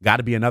got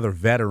to be another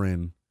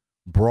veteran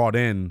brought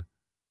in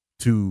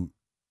to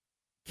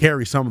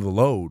carry some of the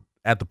load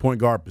at the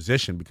point guard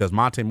position because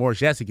Monte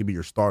Morris, yes, he could be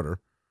your starter,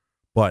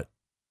 but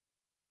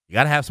you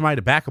got to have somebody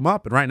to back him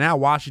up. And right now,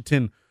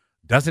 Washington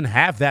doesn't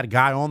have that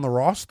guy on the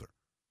roster.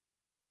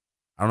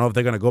 I don't know if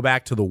they're going to go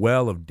back to the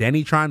well of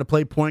Denny trying to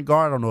play point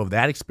guard. I don't know if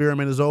that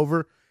experiment is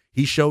over.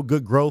 He showed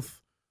good growth,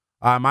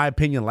 in my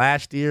opinion,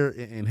 last year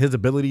in his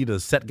ability to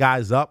set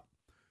guys up.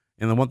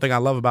 And the one thing I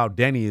love about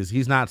Denny is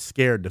he's not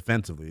scared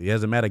defensively. He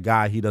hasn't met a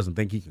guy he doesn't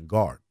think he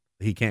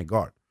can't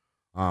guard.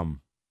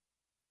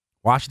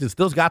 Washington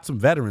still's got some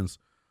veterans.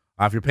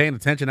 If you're paying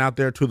attention out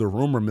there to the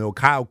rumor mill,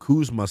 Kyle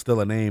Kuzma is still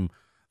a name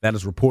that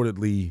has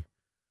reportedly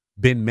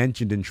been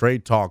mentioned in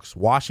trade talks.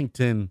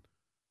 Washington,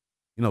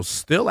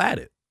 still at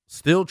it,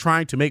 still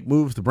trying to make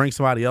moves to bring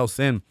somebody else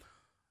in.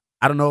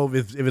 I don't know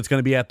if it's going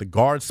to be at the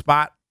guard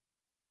spot,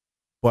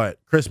 but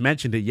Chris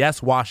mentioned it.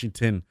 Yes,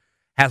 Washington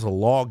has a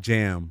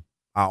logjam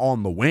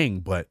on the wing,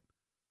 but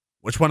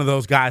which one of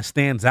those guys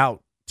stands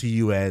out to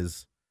you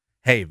as,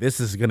 hey, this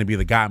is going to be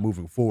the guy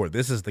moving forward?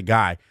 This is the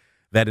guy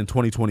that in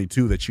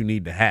 2022 that you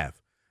need to have.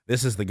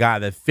 This is the guy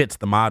that fits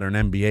the modern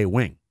NBA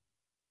wing.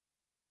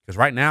 Because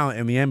right now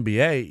in the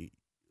NBA,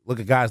 look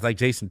at guys like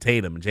Jason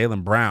Tatum and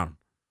Jaylen Brown.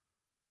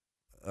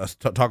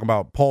 Talking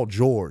about Paul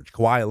George,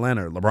 Kawhi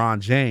Leonard, LeBron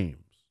James.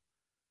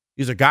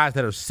 These are guys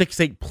that are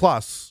 6'8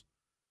 plus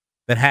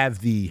that have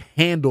the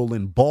handle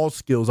and ball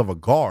skills of a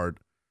guard,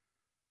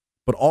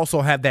 but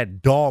also have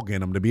that dog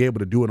in them to be able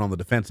to do it on the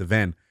defensive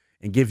end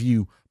and give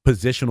you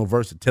positional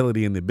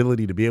versatility and the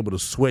ability to be able to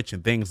switch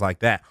and things like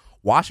that.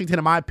 Washington,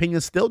 in my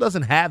opinion, still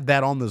doesn't have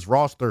that on this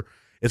roster.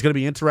 It's going to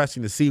be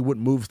interesting to see what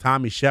moves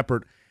Tommy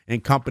Shepard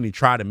and company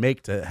try to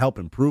make to help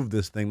improve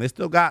this thing. They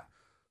still got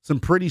some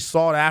pretty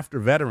sought-after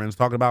veterans,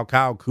 talking about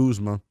Kyle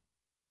Kuzma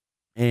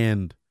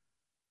and,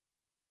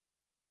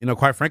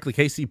 quite frankly,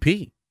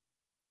 KP,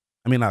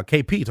 talking about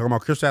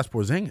Kristaps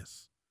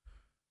Porzingis.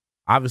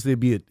 Obviously,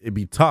 it'd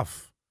be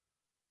tough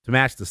to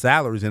match the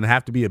salaries and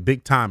have to be a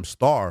big-time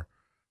star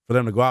for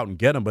them to go out and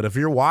get him. But if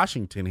you're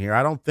Washington here,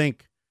 I don't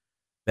think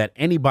that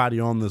anybody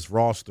on this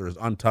roster is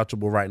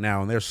untouchable right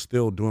now, and they're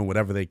still doing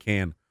whatever they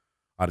can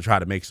to try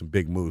to make some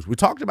big moves. We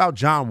talked about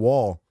John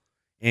Wall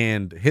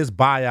and his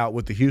buyout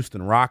with the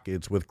Houston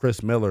Rockets with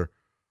Chris Miller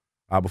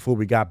before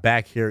we got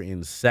back here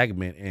in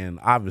segment, and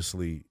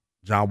obviously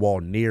John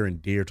Wall near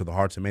and dear to the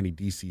hearts of many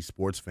DC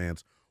sports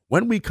fans.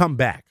 When we come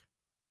back,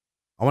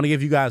 I want to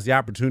give you guys the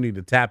opportunity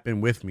to tap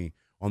in with me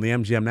on the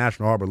MGM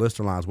National Harbor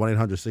Lister Lines,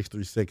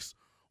 1-800-636-1067.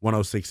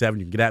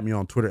 You can get at me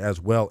on Twitter as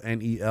well,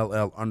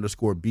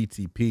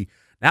 NELL_BTP.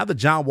 Now that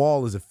John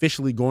Wall is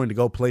officially going to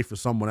go play for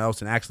someone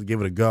else and actually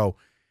give it a go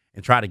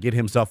and try to get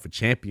himself a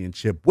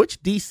championship.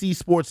 Which DC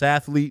sports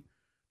athlete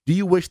do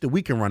you wish that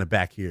we can run it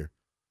back here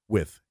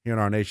in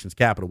our nation's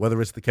capital,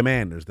 whether it's the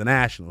Commanders, the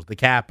Nationals, the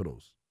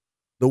Capitals,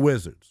 the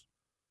Wizards?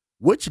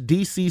 Which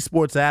DC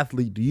sports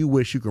athlete do you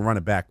wish you can run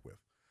it back with?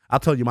 I'll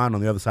tell you mine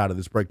on the other side of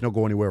this break. Don't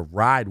go anywhere.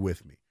 Ride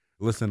with me.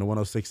 Listen to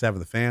 106.7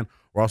 The Fan.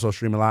 We're also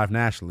streaming live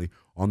nationally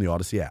on the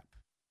Odyssey app.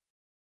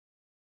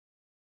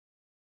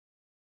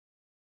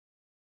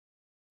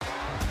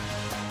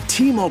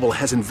 T-Mobile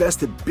has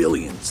invested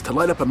billions to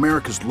light up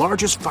America's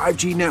largest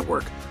 5G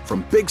network,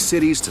 from big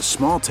cities to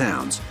small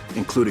towns,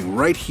 including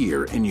right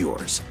here in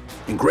yours.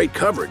 And great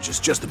coverage is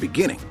just the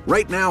beginning.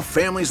 Right now,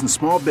 families and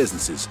small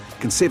businesses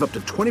can save up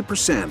to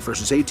 20%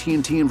 versus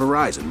AT&T and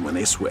Verizon when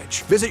they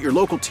switch. Visit your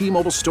local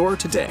T-Mobile store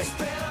today.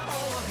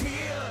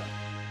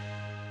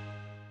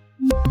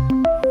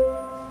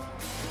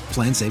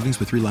 Plan savings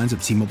with 3 lines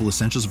of T-Mobile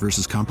Essentials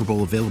versus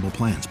comparable available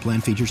plans. Plan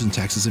features and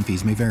taxes and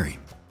fees may vary.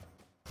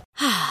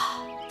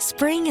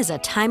 Spring is a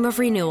time of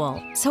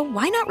renewal, so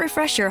why not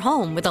refresh your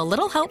home with a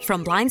little help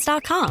from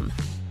Blinds.com?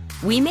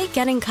 We make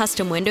getting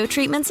custom window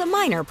treatments a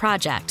minor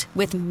project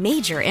with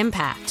major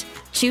impact.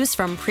 Choose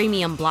from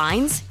premium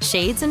blinds,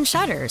 shades, and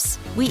shutters.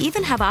 We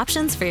even have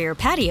options for your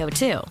patio,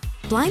 too.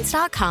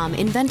 Blinds.com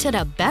invented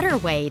a better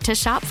way to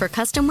shop for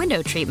custom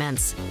window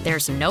treatments.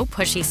 There's no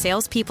pushy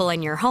salespeople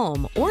in your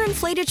home or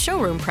inflated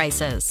showroom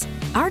prices.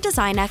 Our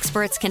design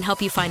experts can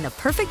help you find the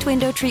perfect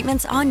window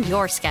treatments on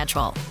your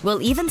schedule.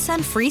 We'll even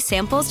send free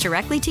samples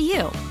directly to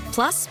you.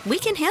 Plus, we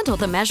can handle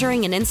the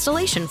measuring and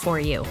installation for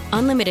you.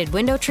 Unlimited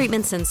window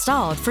treatments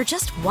installed for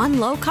just one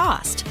low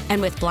cost. And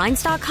with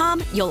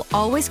Blinds.com, you'll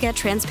always get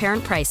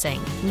transparent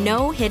pricing.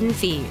 No hidden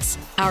fees.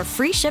 Our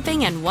free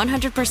shipping and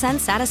 100%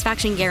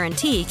 satisfaction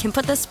guarantee can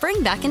put the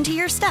spring back into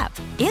your step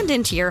and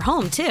into your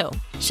home, too.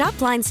 Shop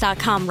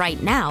Blinds.com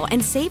right now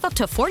and save up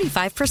to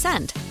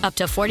 45%. Up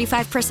to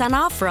 45%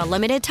 off for a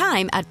limited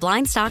time at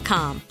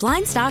Blinds.com.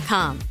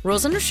 Blinds.com.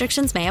 Rules and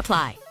restrictions may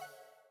apply.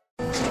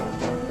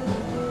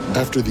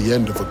 After the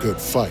end of a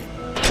good fight,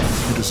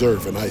 you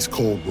deserve an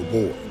ice-cold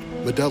reward.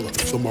 Modelo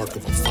is the mark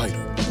of a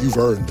fighter. You've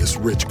earned this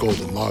rich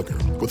golden lager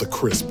with a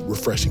crisp,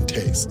 refreshing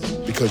taste.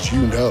 Because you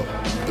know,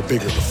 the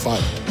bigger the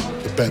fight,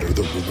 the better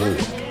the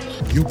reward.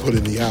 You put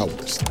in the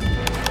hours,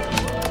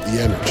 the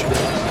energy,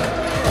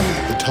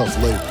 the tough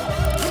labor.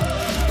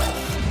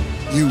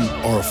 You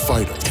are a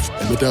fighter,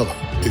 and Modelo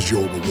is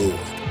your reward.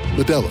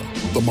 Modelo,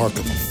 the mark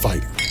of a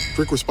fighter.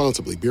 Drink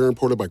responsibly. Beer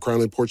imported by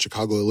Crown Imports,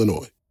 Chicago,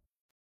 Illinois.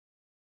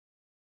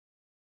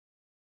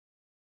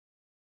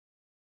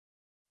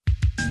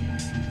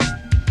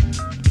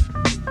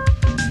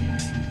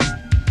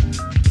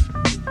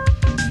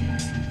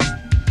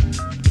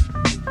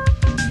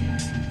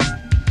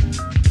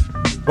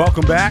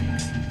 Welcome back.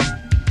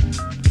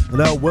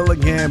 Linnell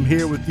Willingham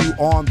here with you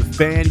on The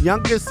Fan.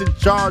 Youngest in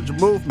charge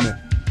movement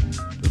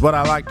is what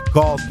I like to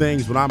call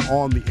things when I'm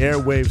on the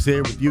airwaves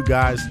here with you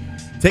guys.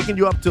 Taking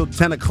you up till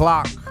 10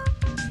 o'clock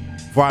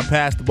before I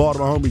pass the ball to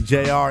my homie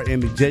JR in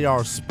the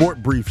JR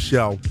Sport Brief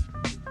Show.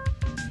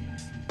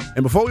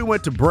 And before we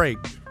went to break,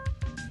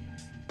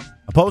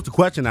 I posed a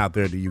question out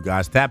there to you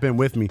guys. Tap in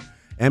with me.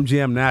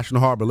 MGM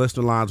National Harbor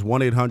listener lines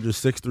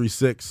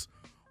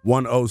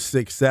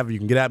 1-800-636-1067. You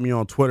can get at me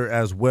on Twitter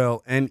as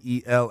well,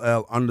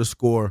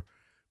 NELL_BTP.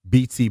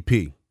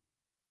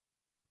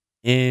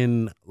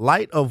 In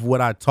light of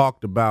what I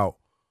talked about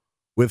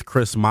with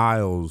Chris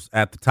Miles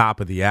at the top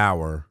of the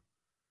hour,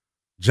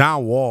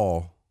 John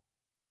Wall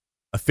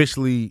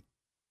officially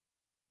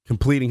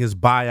completing his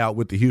buyout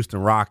with the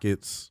Houston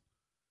Rockets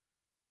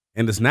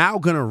and is now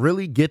going to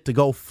really get to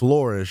go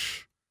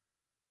flourish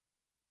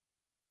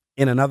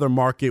in another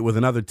market with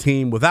another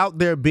team without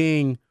there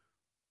being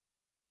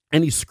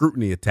any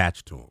scrutiny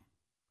attached to him.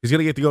 He's going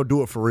to get to go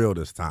do it for real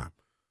this time.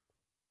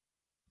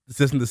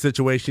 This isn't the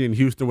situation in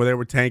Houston where they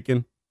were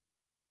tanking,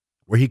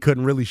 where he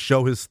couldn't really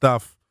show his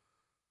stuff.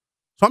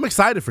 So I'm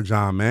excited for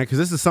John, man, because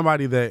this is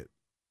somebody that,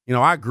 you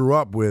know, I grew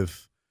up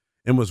with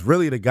and was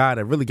really the guy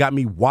that really got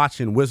me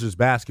watching Wizards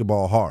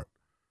basketball hard.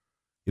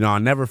 You know, I'll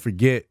never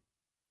forget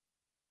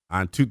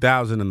in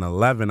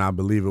 2011, I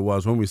believe it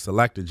was, when we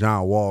selected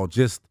John Wall,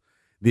 just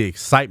the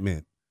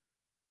excitement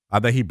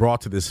that he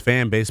brought to this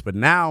fan base. But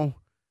now,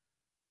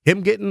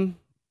 him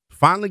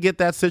finally get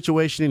that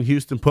situation in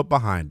Houston put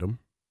behind him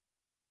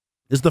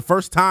is the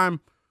first time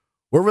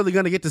we're really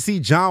going to get to see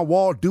John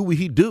Wall do what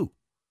he do.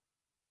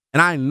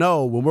 And I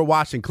know when we're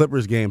watching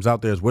Clippers games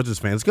out there as Wizards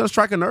fans, it's going to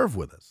strike a nerve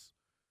with us.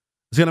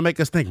 It's going to make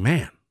us think,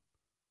 man,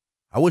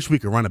 I wish we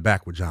could run it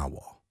back with John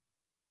Wall.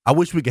 I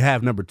wish we could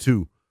have number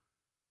 2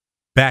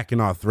 back in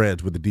our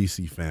threads with the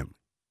DC family.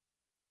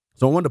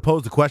 So I wanted to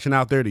pose the question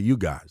out there to you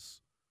guys.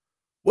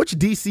 Which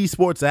DC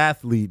sports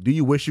athlete do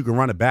you wish you could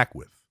run it back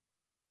with?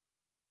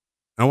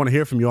 I want to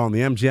hear from you on the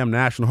MGM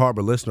National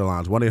Harbor listener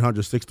lines,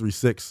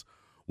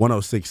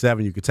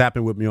 1-800-636-1067. You can tap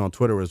in with me on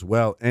Twitter as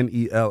well,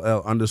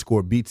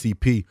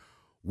 NELL_BTP.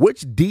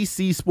 Which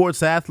DC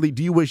sports athlete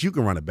do you wish you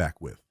can run it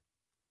back with?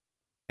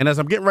 And as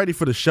I'm getting ready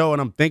for the show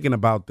and I'm thinking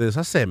about this,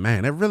 I said,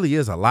 man, there really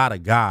is a lot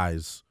of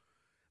guys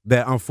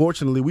that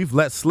unfortunately we've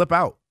let slip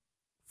out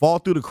fall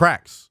through the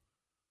cracks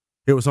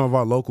here with some of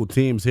our local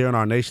teams here in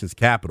our nation's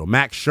capital.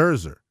 Max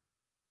Scherzer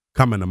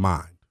coming to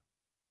mind.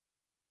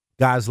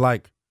 Guys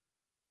like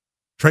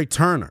Trey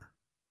Turner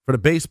for the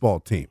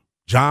baseball team.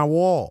 John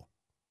Wall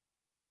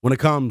when it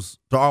comes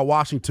to our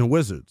Washington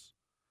Wizards.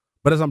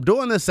 But as I'm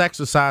doing this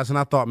exercise, and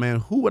I thought, man,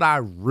 who would I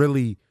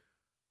really,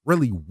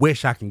 really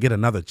wish I can get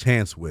another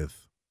chance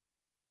with?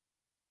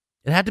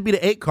 It had to be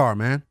the 8 car,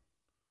 man.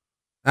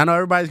 I know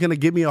everybody's going to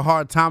give me a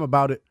hard time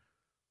about it.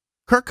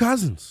 Kirk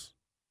Cousins.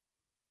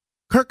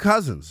 Kirk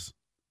Cousins.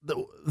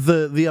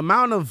 The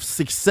amount of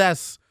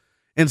success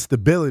and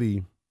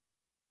stability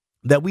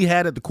that we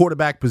had at the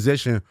quarterback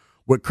position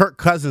with Kirk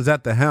Cousins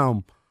at the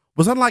helm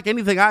was unlike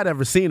anything I'd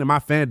ever seen in my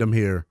fandom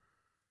here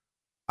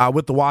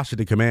with the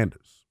Washington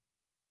Commanders.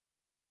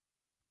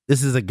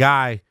 This is a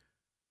guy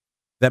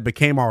that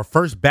became our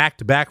first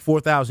back-to-back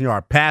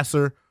 4,000-yard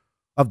passer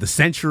of the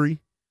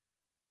century,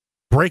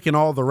 breaking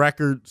all the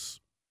records,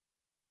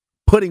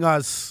 putting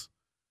us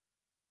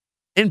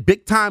in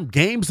big-time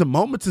games and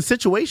moments and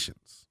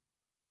situations.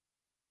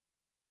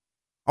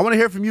 I want to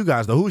hear from you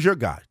guys, though. Who's your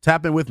guy?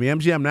 Tap in with me.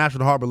 MGM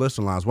National Harbor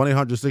Listener Lines,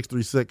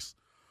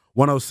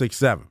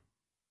 1-800-636-1067.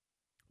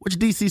 Which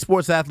DC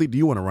sports athlete do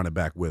you want to run it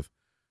back with?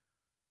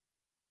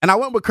 And I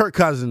went with Kirk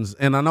Cousins,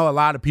 and I know a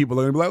lot of people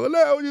are going to be like,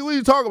 well, what are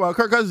you talking about?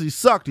 Kirk Cousins, he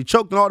sucked. He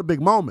choked in all the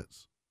big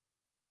moments.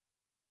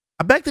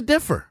 I beg to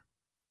differ.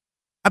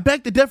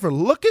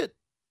 Look at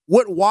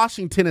what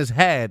Washington has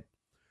had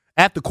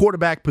at the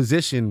quarterback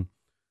position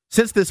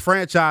since this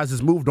franchise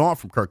has moved on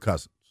from Kirk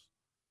Cousins.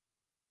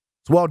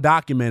 It's well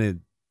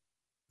documented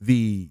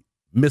the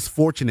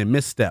misfortune and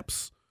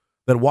missteps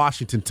that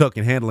Washington took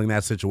in handling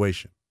that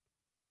situation.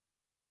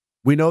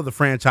 We know the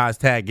franchise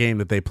tag game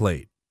that they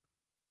played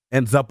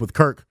ends up with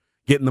Kirk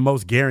getting the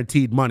most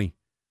guaranteed money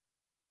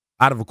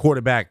out of a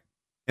quarterback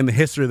in the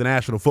history of the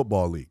National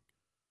Football League.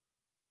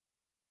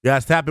 You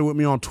guys tap in with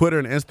me on Twitter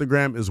and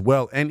Instagram as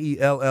well,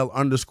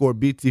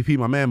 NELL_BTP.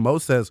 My man Mo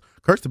says,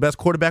 Kirk's the best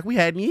quarterback we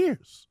had in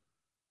years.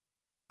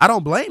 I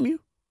don't blame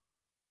you.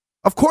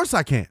 Of course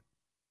I can't.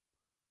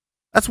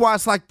 That's why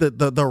it's like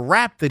the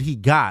rap that he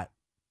got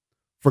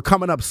for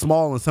coming up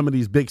small in some of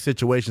these big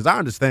situations. I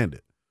understand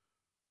it.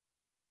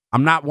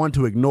 I'm not one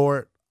to ignore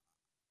it.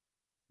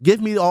 Give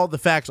me all the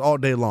facts all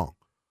day long.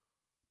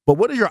 But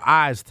what do your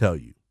eyes tell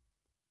you?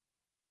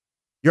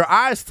 Your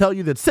eyes tell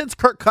you that since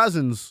Kirk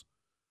Cousins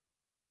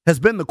has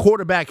been the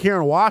quarterback here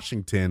in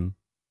Washington,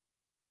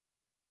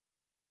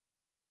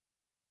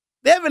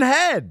 they haven't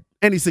had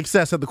any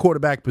success at the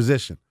quarterback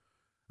position.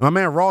 My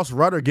man Ross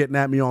Rudder getting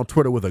at me on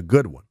Twitter with a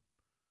good one.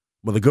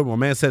 My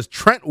man says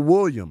Trent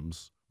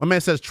Williams. My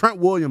man says Trent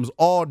Williams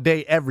all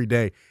day, every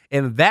day.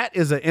 And that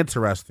is an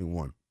interesting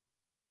one.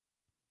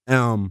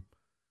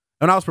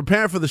 When I was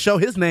preparing for the show,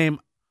 his name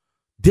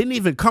didn't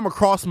even come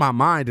across my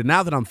mind. And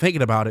now that I'm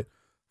thinking about it,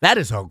 that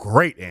is a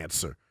great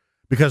answer.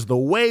 Because the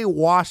way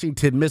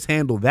Washington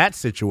mishandled that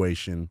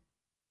situation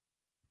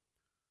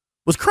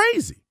was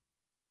crazy.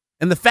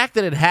 And the fact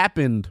that it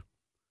happened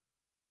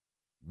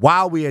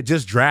while we had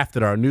just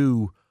drafted our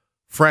new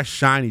fresh,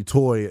 shiny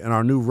toy and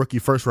our new rookie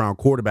first-round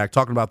quarterback,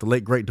 talking about the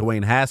late, great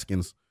Dwayne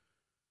Haskins,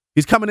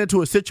 he's coming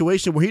into a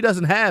situation where he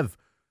doesn't have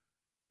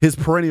his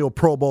perennial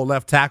Pro Bowl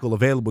left tackle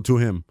available to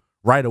him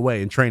right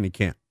away in training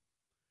camp.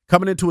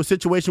 Coming into a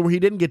situation where he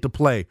didn't get to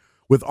play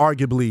with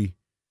arguably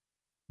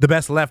the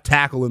best left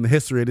tackle in the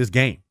history of this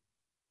game.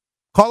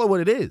 Call it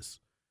what it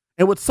is.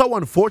 And what's so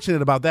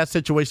unfortunate about that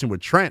situation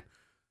with Trent,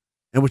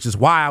 and which is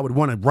why I would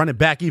want to run it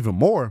back even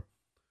more,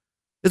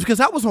 is because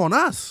that was on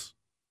us.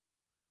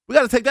 We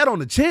got to take that on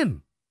the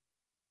chin.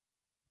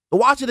 The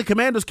Washington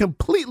Commanders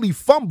completely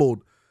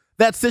fumbled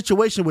that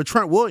situation with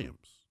Trent Williams.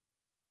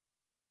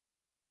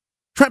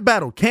 Trent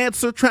battled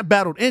cancer. Trent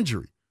battled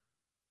injury.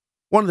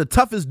 One of the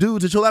toughest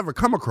dudes that you'll ever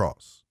come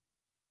across.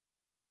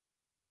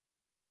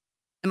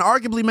 And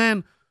arguably,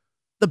 man,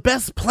 the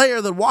best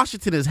player that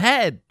Washington has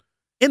had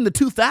in the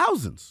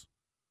 2000s.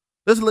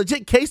 There's a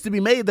legit case to be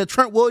made that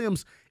Trent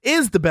Williams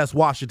is the best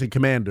Washington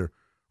Commander,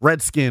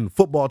 Redskin,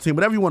 football team,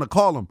 whatever you want to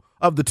call him,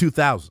 of the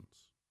 2000s.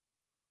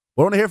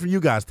 I want to hear from you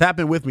guys. Tap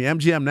in with me.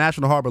 MGM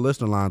National Harbor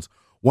Listener Lines,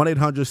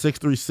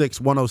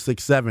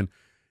 1-800-636-1067. You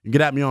can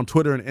get at me on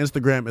Twitter and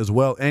Instagram as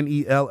well,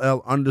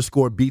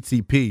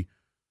 NELL_BTP.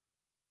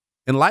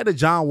 In light of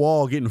John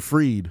Wall getting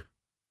freed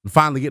and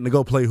finally getting to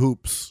go play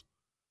hoops,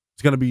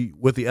 he's going to be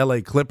with the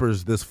LA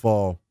Clippers this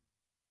fall.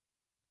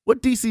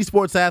 What DC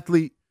sports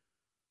athlete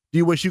do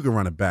you wish you could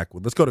run it back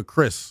with? Let's go to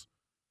Chris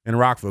in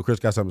Rockville. Chris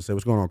got something to say.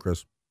 What's going on,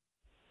 Chris?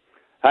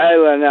 Hey,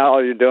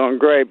 Linnell, you're doing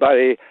great,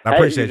 buddy. I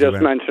appreciate you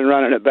just mentioned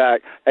running it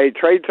back. Hey,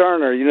 Trey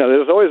Turner,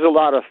 there's always a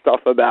lot of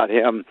stuff about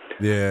him.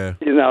 Yeah.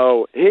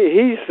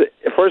 He's,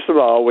 first of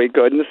all, we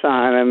couldn't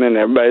sign him, and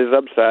everybody's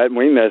upset, and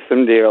we miss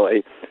him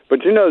dearly.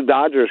 But, the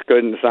Dodgers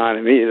couldn't sign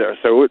him either,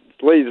 so it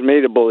leads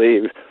me to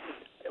believe,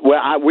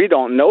 we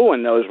don't, no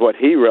one knows what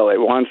he really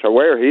wants or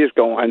where he's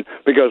going,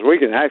 because we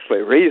can actually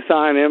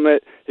re-sign him.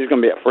 He's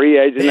going to be a free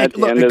agent at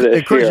the end of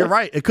this Chris, year. You're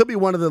right. It could be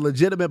one of the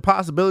legitimate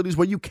possibilities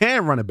where you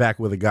can run it back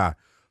with a guy.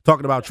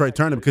 Talking about Trey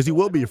Turner, because he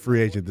will be a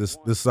free agent this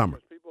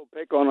summer. People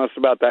pick on us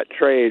about that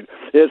trade.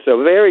 It's a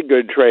very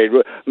good trade.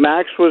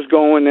 Max was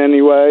going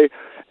anyway,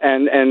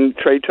 and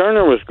Trey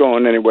Turner was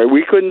going anyway.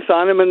 We couldn't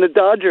sign him, and the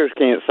Dodgers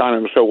can't sign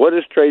him. So what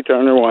does Trey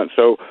Turner want?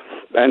 So,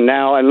 and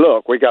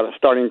look, we got a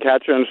starting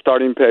catcher and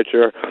starting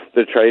pitcher.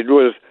 The trade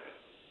was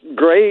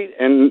great,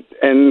 and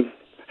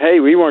hey,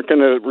 we weren't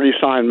going to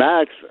re-sign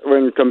Max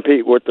and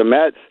compete with the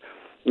Mets.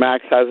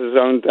 Max has his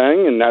own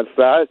thing, and that's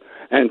that.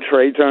 And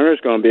Trey Turner's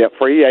going to be a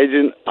free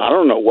agent. I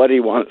don't know what he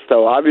wants.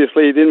 So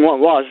obviously he didn't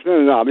want Washington,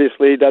 and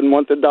obviously he doesn't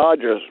want the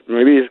Dodgers.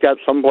 Maybe he's got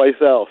someplace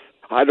else.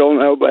 I don't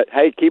know, but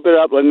hey, keep it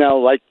up,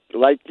 Linnell. Like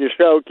your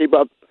show. Keep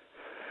up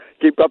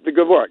the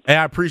good work. Hey,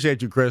 I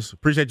appreciate you, Chris.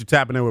 Appreciate you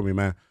tapping in with me,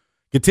 man.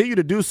 Continue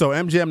to do so.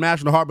 MGM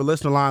National Harbor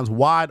listener lines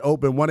wide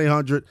open.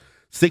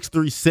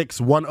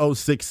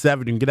 1-800-636-1067.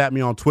 You can get at me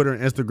on Twitter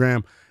and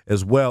Instagram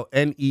as well.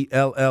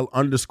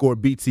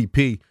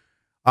 NELL_BTP.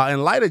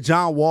 In light of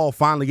John Wall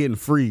finally getting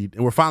freed,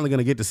 and we're finally going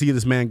to get to see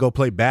this man go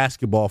play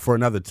basketball for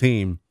another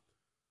team,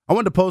 I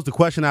wanted to pose the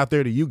question out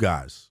there to you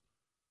guys.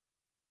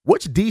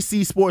 Which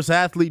DC sports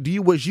athlete do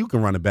you wish you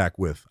can run it back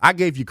with? I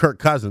gave you Kirk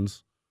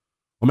Cousins.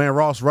 My man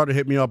Ross Rudder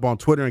hit me up on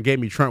Twitter and gave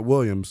me Trent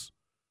Williams.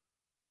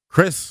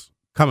 Chris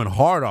coming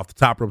hard off the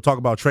top rope, talk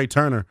about Trey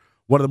Turner,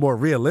 one of the more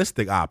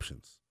realistic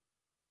options.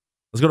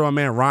 Let's go to my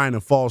man Ryan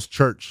in Falls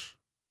Church,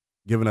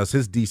 giving us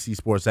his DC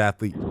sports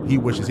athlete he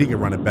wishes he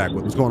could run it back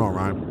with. What's going on,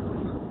 Ryan?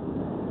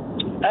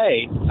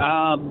 Hey,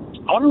 I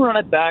want to run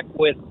it back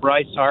with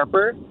Bryce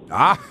Harper.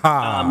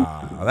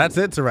 That's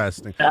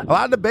interesting. A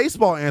lot of the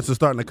baseball answers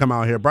starting to come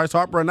out here. Bryce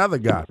Harper, another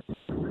guy.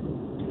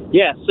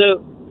 Yeah,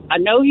 so I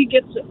know he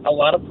gets a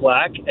lot of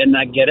flack, and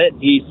I get it.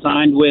 He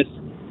signed with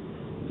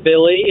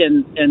Philly,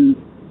 and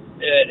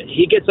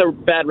he gets a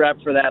bad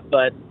rep for that,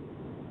 but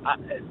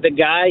the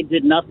guy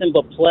did nothing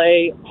but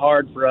play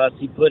hard for us.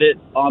 He put it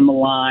on the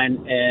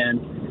line, and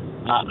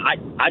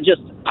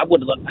I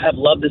would have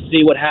loved to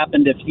see what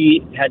happened if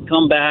he had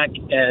come back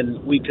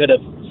and we could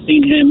have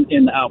seen him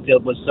in the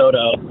outfield with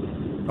Soto.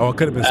 Oh, it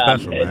could have been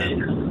special, man.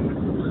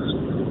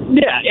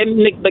 Yeah,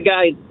 and the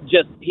guy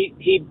just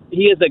he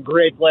is a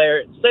great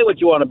player. Say what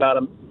you want about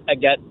him. I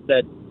get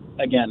that.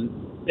 Again,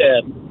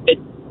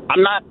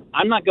 I'm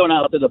not going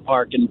out to the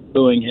park and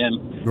booing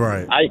him.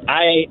 Right.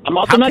 I'm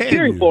also not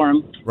cheering for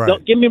him. Right.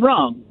 Don't get me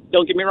wrong,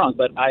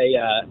 but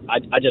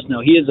I just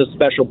know he is a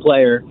special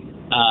player.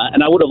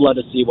 And I would have loved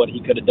to see what he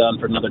could have done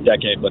for another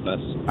decade with us.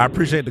 I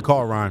appreciate the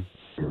call, Ryan.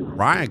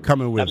 Ryan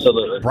coming with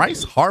Absolutely.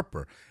 Bryce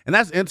Harper. And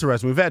that's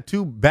interesting. We've had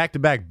two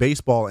back-to-back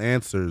baseball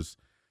answers.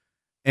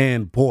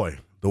 And, boy,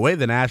 the way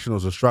the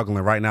Nationals are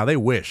struggling right now, they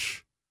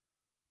wish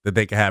that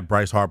they could have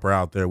Bryce Harper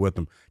out there with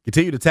them.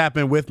 Continue to tap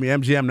in with me.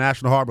 MGM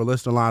National Harbor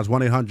listener lines,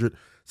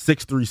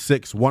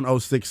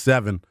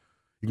 1-800-636-1067.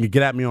 You can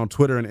get at me on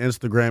Twitter and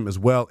Instagram as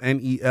well,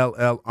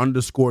 NELL_BTP.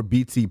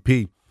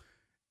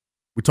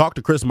 We talked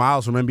to Chris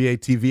Miles from NBA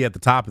TV at the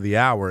top of the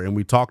hour, and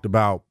we talked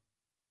about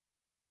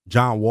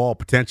John Wall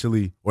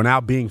potentially, or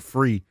now being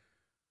free.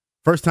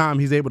 First time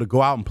he's able to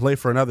go out and play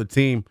for another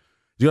team.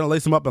 He's going to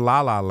lace him up in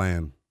La La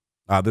Land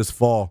this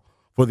fall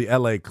for the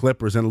LA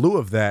Clippers. In lieu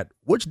of that,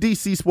 which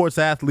DC sports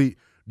athlete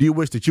do you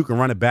wish that you can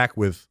run it back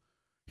with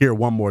here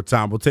one more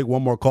time? We'll take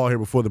one more call here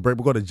before the break.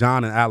 We'll go to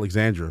John and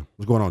Alexandria.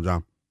 What's going on,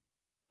 John?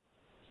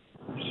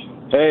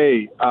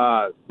 Hey,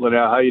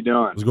 Linnell, how you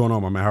doing? What's going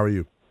on, my man? How are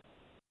you?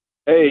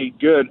 Hey,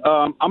 good.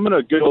 I'm going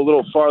to go a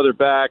little farther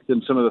back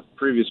than some of the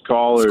previous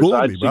callers. School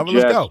me, brother.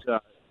 Let's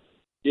go.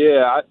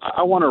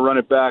 I want to run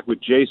it back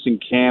with Jason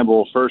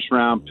Campbell,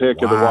 first-round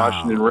pick of the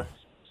Washington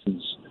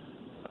Redskins.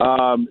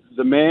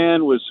 The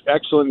man was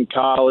excellent in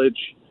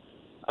college.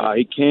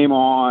 He came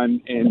on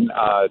in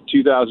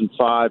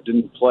 2005,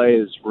 didn't play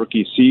his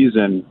rookie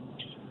season.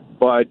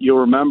 But you'll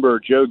remember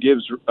Joe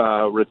Gibbs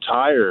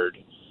retired,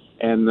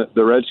 and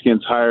the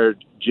Redskins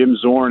hired Jim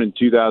Zorn in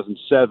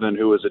 2007,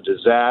 who was a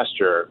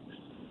disaster.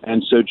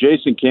 And so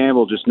Jason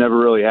Campbell just never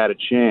really had a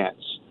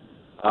chance.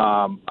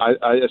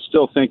 I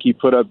still think he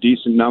put up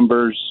decent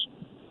numbers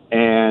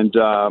and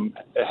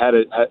had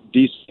a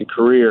decent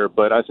career,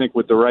 but I think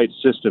with the right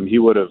system, he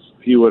would have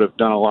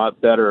done a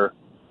lot better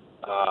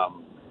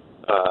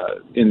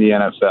in the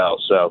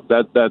NFL. So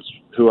that's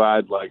who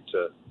I'd like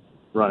to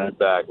run it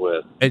back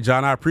with. Hey,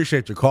 John, I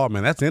appreciate your call,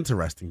 man. That's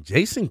interesting.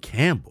 Jason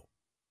Campbell,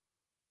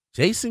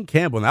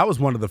 and that was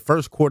one of the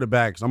first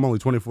quarterbacks. I'm only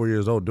 24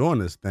 years old doing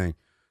this thing.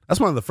 That's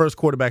one of the first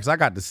quarterbacks I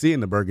got to see in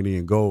the burgundy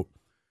and gold.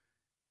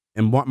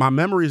 And my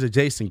memories of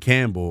Jason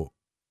Campbell,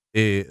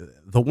 the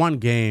one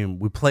game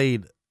we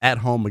played at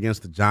home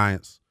against the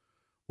Giants,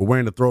 we're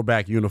wearing the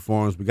throwback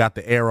uniforms. We got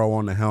the arrow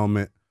on the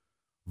helmet.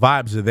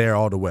 Vibes are there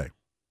all the way.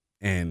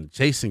 And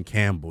Jason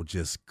Campbell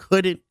just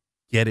couldn't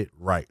get it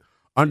right.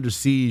 Under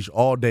siege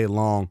all day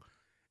long.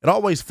 It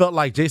always felt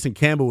like Jason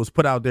Campbell was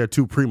put out there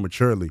too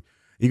prematurely.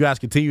 You guys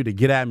continue to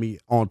get at me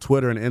on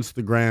Twitter and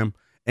Instagram,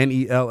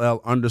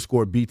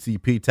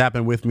 NELL_BTP. Tap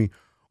in with me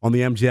on the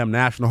MGM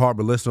National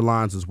Harbor listener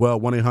lines as well,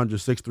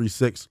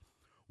 1-800-636-1067.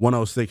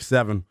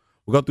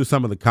 We'll go through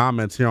some of the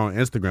comments here on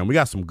Instagram. We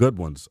got some good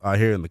ones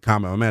here in the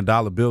comment. My man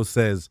Dollar Bill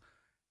says,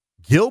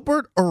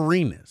 Gilbert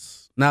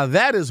Arenas Now,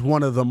 that is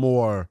one of the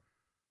more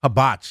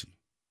hibachi,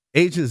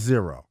 Agent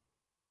Zero.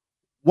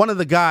 One of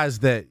the guys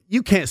that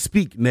you can't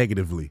speak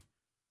negatively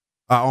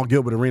on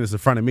Gilbert Arenas in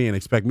front of me and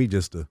expect me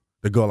just to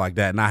go like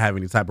that, not have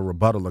any type of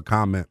rebuttal or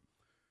comment.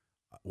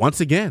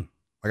 Once again,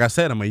 like I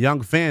said, I'm a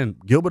young fan.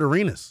 Gilbert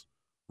Arenas,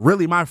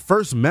 really my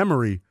first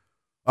memory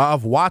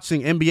of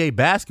watching NBA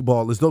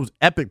basketball is those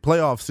epic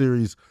playoff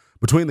series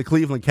between the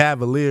Cleveland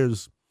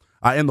Cavaliers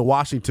and the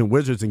Washington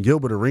Wizards, and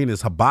Gilbert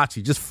Arenas,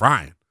 hibachi, just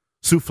frying,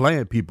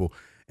 souffleing people.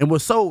 And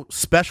what's so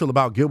special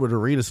about Gilbert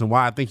Arenas and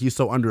why I think he's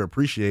so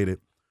underappreciated,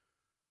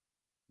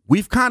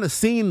 we've kind of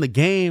seen the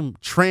game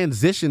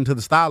transition to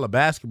the style of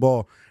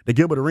basketball that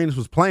Gilbert Arenas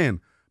was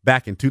playing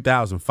back in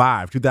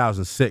 2005,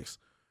 2006.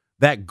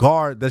 That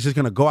guard that's just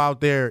going to go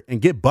out there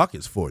and get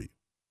buckets for you.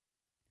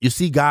 You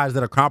see guys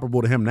that are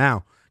comparable to him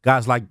now,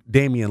 guys like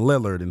Damian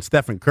Lillard and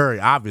Stephen Curry,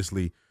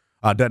 obviously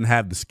doesn't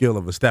have the skill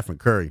of a Stephen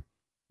Curry.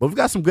 But we've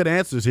got some good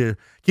answers here.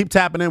 Keep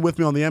tapping in with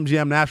me on the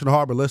MGM National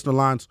Harbor listener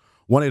lines,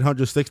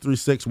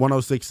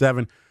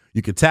 1-800-636-1067.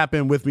 You can tap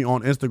in with me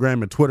on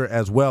Instagram and Twitter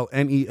as well,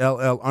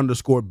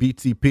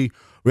 NELL_BTP.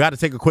 We got to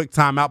take a quick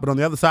time out, but on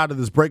the other side of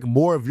this break,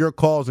 more of your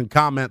calls and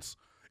comments.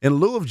 In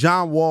lieu of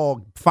John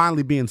Wall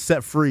finally being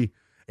set free,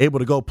 able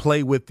to go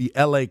play with the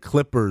LA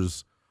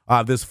Clippers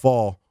this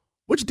fall,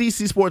 which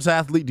DC sports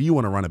athlete do you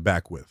want to run it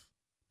back with?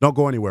 Don't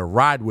go anywhere.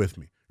 Ride with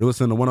me. You're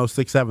listening to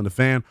 106.7 The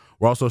Fan.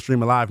 We're also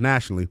streaming live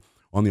nationally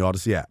on the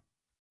Odyssey app.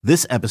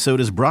 This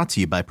episode is brought to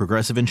you by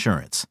Progressive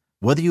Insurance.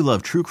 Whether you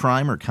love true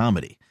crime or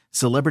comedy,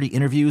 celebrity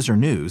interviews or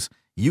news,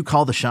 you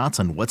call the shots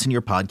on what's in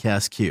your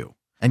podcast queue.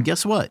 And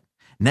guess what?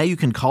 Now you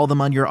can call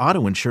them on your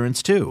auto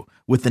insurance too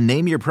with the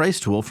Name Your Price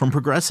tool from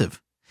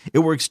Progressive. It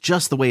works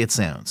just the way it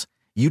sounds.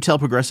 You tell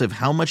Progressive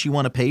how much you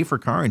want to pay for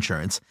car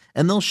insurance,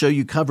 and they'll show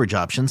you coverage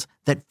options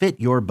that fit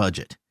your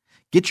budget.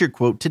 Get your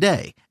quote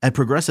today at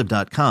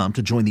Progressive.com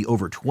to join the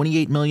over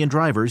 28 million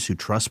drivers who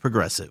trust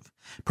Progressive.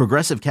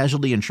 Progressive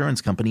Casualty Insurance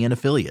Company and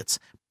Affiliates.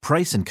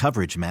 Price and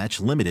coverage match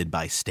limited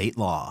by state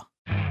law.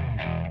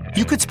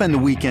 You could spend the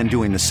weekend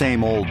doing the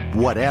same old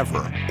whatever,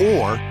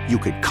 or you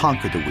could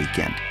conquer the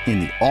weekend in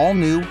the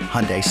all-new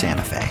Hyundai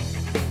Santa Fe.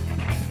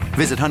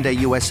 Visit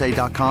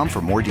HyundaiUSA.com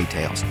for more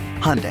details.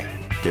 Hyundai,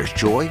 there's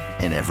joy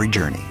in every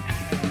journey.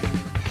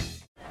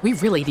 We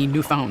really need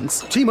new phones.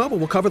 T-Mobile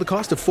will cover the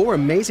cost of 4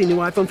 amazing new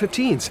iPhone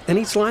 15s, and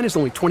each line is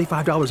only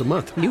 $25 a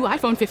month. New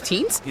iPhone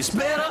 15s? It's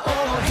better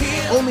over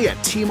here. Only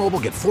at T-Mobile,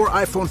 get 4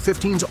 iPhone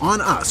 15s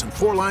on us and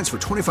 4 lines for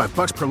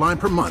 $25 per line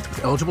per month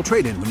with eligible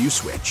trade-in when you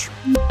switch.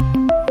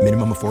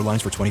 Minimum of 4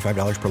 lines for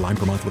 $25 per line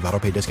per month with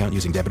autopay discount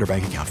using debit or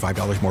bank account.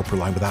 $5 more per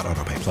line without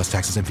autopay, plus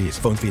taxes and fees.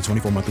 Phone fee at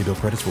 24 monthly bill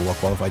credits for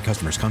well-qualified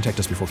customers. Contact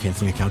us before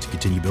canceling account to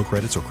continue bill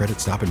credits or credit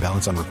stop and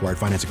balance on required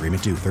finance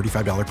agreement due.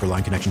 $35 per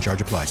line connection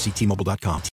charge applies. See T-Mobile.com.